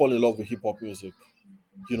I didn't fall in love with hip hop music.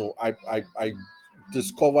 I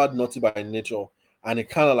discovered Naughty by Nature, and it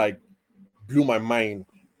kind of like blew my mind,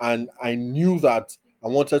 and I knew that I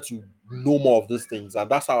wanted to know more of these things,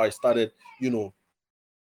 and that's how I started,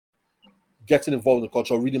 getting involved in the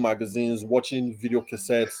culture, reading magazines, watching video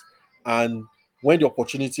cassettes, and when the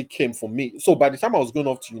opportunity came for me. So by the time I was going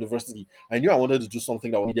off to university, I knew I wanted to do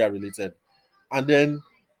something that was media related, and then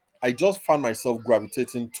I just found myself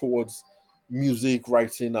gravitating towards music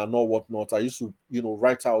writing and all whatnot. I used to,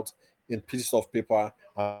 write out in pieces of paper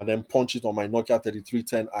and then punch it on my Nokia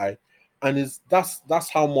 3310i. And that's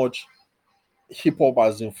how much hip hop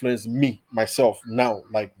has influenced me, myself, now,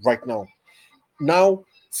 like right now. Now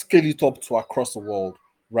scale it up to across the world,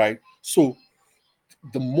 right? So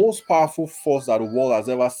the most powerful force that the world has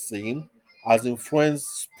ever seen has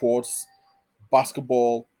influenced sports,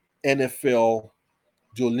 basketball, NFL,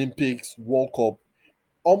 the Olympics, World Cup,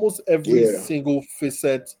 almost every single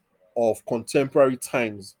facet of contemporary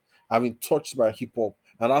times have been touched by hip hop,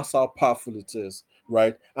 and that's how powerful it is,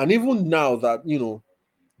 right? And even now that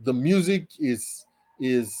the music is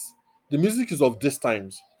the music is of these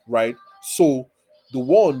times, right? So the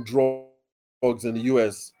war on drugs in the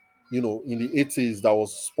US, in the 80s, that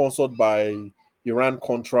was sponsored by Iran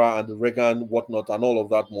Contra and the Reagan whatnot and all of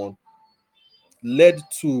that one, led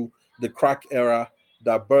to the crack era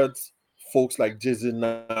that birthed folks like Jay-Z,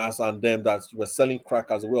 Nas, and them that were selling crack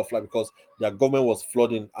as a way of life because their government was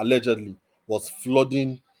flooding, allegedly, was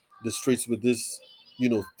flooding the streets with this,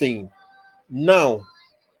 thing. Now,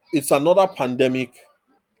 it's another pandemic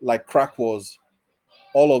like crack was.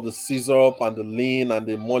 All of the scissor and the lean and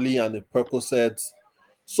the molly and the Percocets.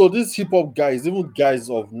 So these hip hop guys, even guys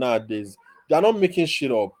of nowadays, they're not making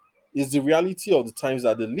shit up. It's the reality of the times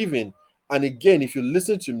that they live in. And again, if you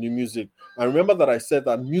listen to the music, and remember that I said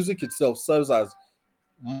that music itself serves as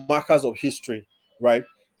markers of history, right?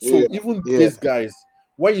 So even these guys,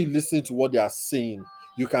 when you listen to what they are saying,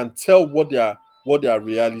 you can tell what their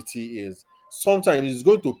reality is. Sometimes it's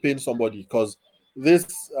going to pain somebody because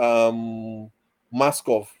this Mask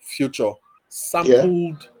of Future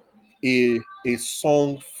sampled a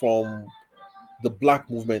song from the black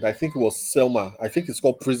movement. I think it was Selma. I think it's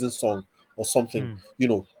called Prison Song or something.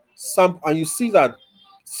 And you see that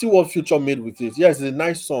See what Future made with it. Yes, it's a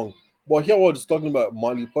nice song, but hear what it's talking about.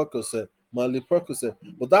 Marley Percocet.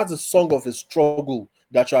 But that's a song of a struggle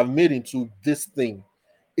that you have made into this thing.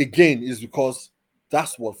 Again, is because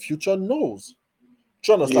that's what Future knows.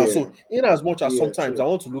 Do you understand? Yeah. So, in as much as Yeah. sometimes I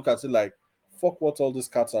True. want to look at it like, fuck what all these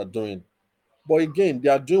cats are doing. But again, they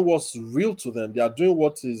are doing what's real to them. They are doing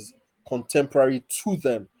what is contemporary to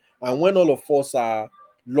them. And when all of us are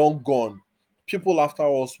long gone, people after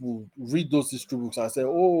us will read those history books and say,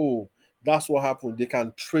 oh, that's what happened. They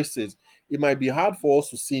can trace it. It might be hard for us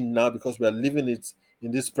to see now because we are living it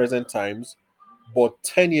in these present times. But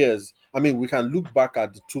 10 years, I mean, we can look back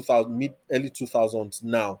at the 2000, early 2000s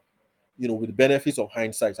now, with the benefits of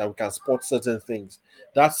hindsight, and we can spot certain things.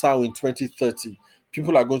 That's how in 2030,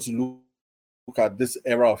 people are going to look at this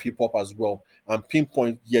era of hip hop as well and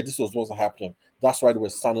pinpoint, yeah, this was what's happening. That's why they were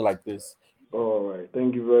sounding like this. All right.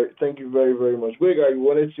 Thank you very, very much. Wait, guy, you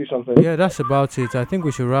wanted to say something? Yeah, that's about it. I think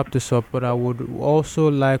we should wrap this up, but I would also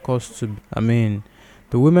like us to,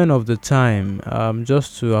 the women of the time,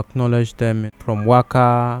 just to acknowledge them from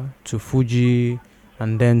Waka to Fuji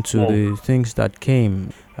and then to the things that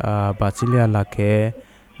came. Batilia Lake,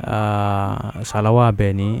 Salawa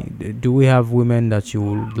Beni. Do we have women that you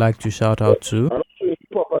would like to shout out to? And also hip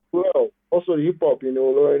hop as well. Also the hip hop,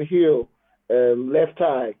 Lauren Hill, Left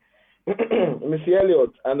Eye, Missy Elliott,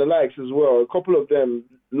 and the likes as well. A couple of them,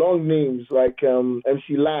 long names like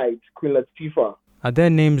MC Light, Queen Latifah. Are there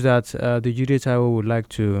names that the Jide Taiwo would like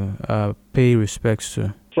to pay respects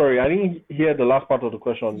to? Sorry, I didn't hear the last part of the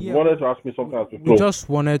question. Yeah, you wanted to ask me something else. We just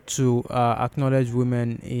wanted to acknowledge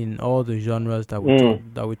women in all the genres that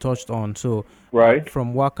we touched on. So, right,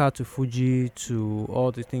 from Waka to Fuji to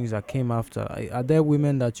all the things that came after. Are there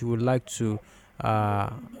women that you would like to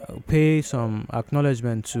pay some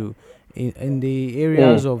acknowledgement to in the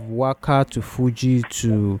areas of Waka to Fuji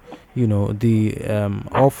to the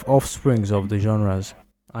offsprings of the genres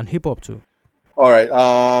and hip hop too? all right.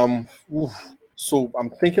 So I'm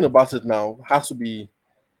thinking about it now. Has to be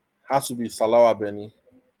Salawa Benny.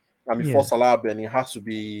 And before Yeah, Salawa Benny, has to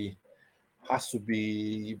be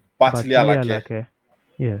Batili Batilia Alake. Lake.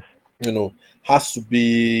 Yes. Has to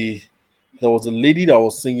be. There was a lady that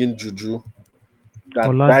was singing juju that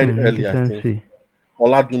died Oladun early, I think. Decency.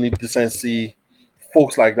 Oladuni Decency,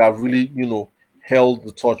 folks like that really, held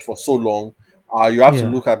the torch for so long. You have to Yeah.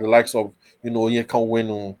 look at the likes of, Onyeka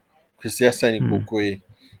Wenu, Christian Mm. Senigokwe,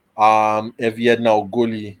 Eviedna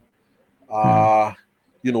Ogoli,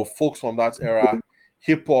 Mm. folks from that era,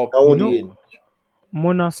 hip hop. Now, You what do know, you?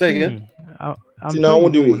 Mona Say again. Fini. I'm See, sure now, you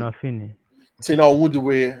what know do we? Mona Fini. Tina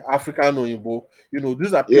Onwudiwe, African Oyinbo.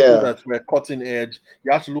 These are people Yeah. that were cutting edge.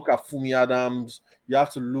 You have to look at Fumi Adams. You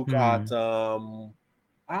have to look at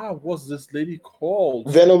what's this lady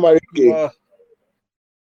called? Venom Marike.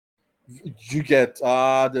 You get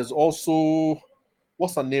there's also,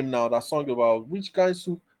 what's her name now? That song about which guy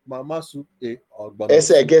soup, mama soup,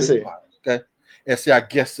 Ese, I guess. okay. I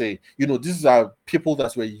guess these are people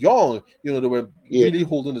that were young, they were Yeah. really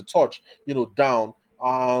holding the torch, down.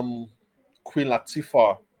 Queen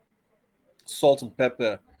Latifah, Salt and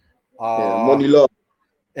Pepper, Yeah. Money Love,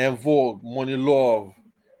 En Vogue, Money Love,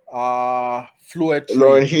 Lauren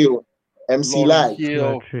Fluentry, Hill, MC Lauren Light,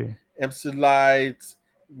 Hill, Poetry. MC Light,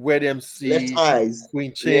 Wed Left MC, Eyes. Queen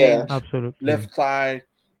Yeah. Change, Absolutely. Left Eye.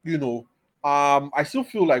 I still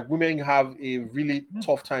feel like women have a really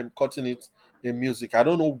tough time cutting it in music. I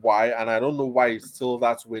don't know why, and I don't know why it's still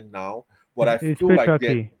that way now. But I It's feel like that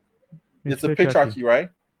patriarchy. it's It's a patriarchy. patriarchy, right?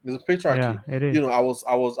 It's a Yeah, patriarchy. it is.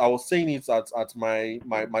 I was saying it at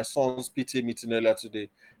my son's PTA meeting earlier today,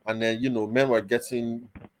 and then men were getting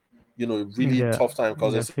In really the tough time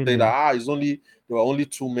because in they the say feelings. that there were only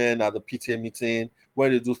two men at the PTA meeting where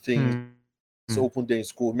they do things Hmm. open day in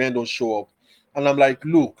school, men don't show up, and I'm like,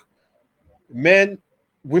 look, men,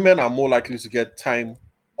 women are more likely to get time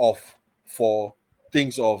off for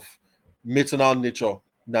things of maternal nature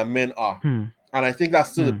than men are. Hmm. And I think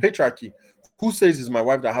that's still the Hmm. patriarchy. Who says it's my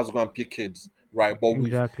wife that has to go and pick kids, right? But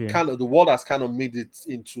Exactly. the world has kind of made it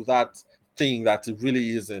into that thing that it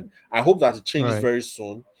really isn't. I hope that it changes Right. very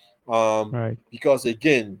soon. Right. Because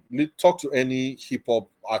again, talk to any hip hop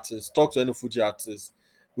artist, talk to any Fuji artist.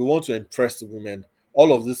 We want to impress the women.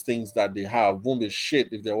 All of these things that they have won't be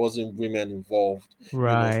shit if there wasn't women involved. So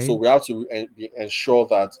Right. we have to ensure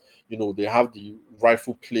that they have the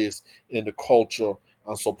rightful place in the culture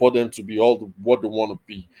and support them to be what they want to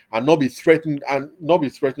be, and not be threatened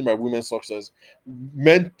by women's success.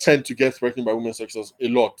 Men tend to get threatened by women's success a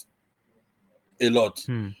lot.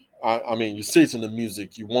 Hmm. I mean, you see it in the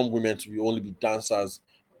music. You want women to only be dancers.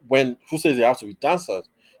 Who says they have to be dancers?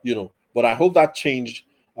 But I hope that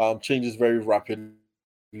changes very rapidly.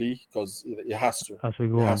 because it has to. As we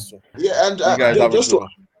go It on. has to. Yeah, and You guys have a good one.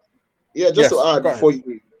 just Yes, to add go ahead. before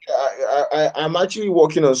you, I'm actually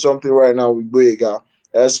working on something right now with Boyega,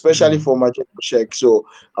 especially for my check. So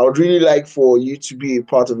I would really like for you to be a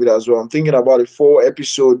part of it as well. I'm thinking about a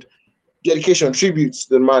 4-episode dedication tribute to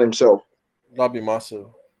the man himself. That'd be massive.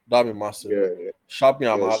 Yeah. Shout me,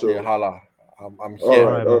 I'm Yeah, out so- here, holla. I'm All here.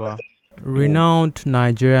 right, Alright, Baba. Renowned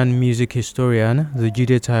Nigerian music historian, the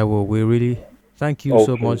Jide Taiwo. We really thank you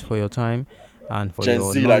so Okay. much for your time and for Gen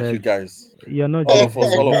your Z knowledge. like you guys. You're not All Gen of Z,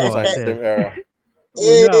 us we know are in the ourselves. same era. We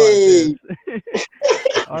know Hey!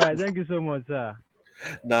 ourselves. All right, thank you so much, sir.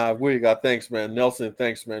 Nah, Boyega, thanks, man. Nelson,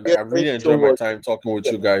 thanks, man. Yeah, I really thank you so enjoyed my much. time talking with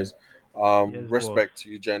you guys. Yes, Respect to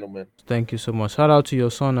you, gentlemen. Thank you so much. Shout out to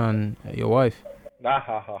your son and your wife.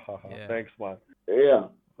 Yeah. Thanks, man. Yeah.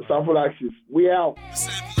 Sample Axis. We out.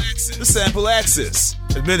 The Sample Axis,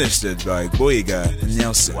 administered by Boyega and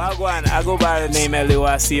Nelson. Wagwan, I go by the name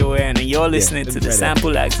LUICON, and you're listening to the right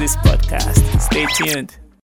Sample Axis podcast. Stay tuned.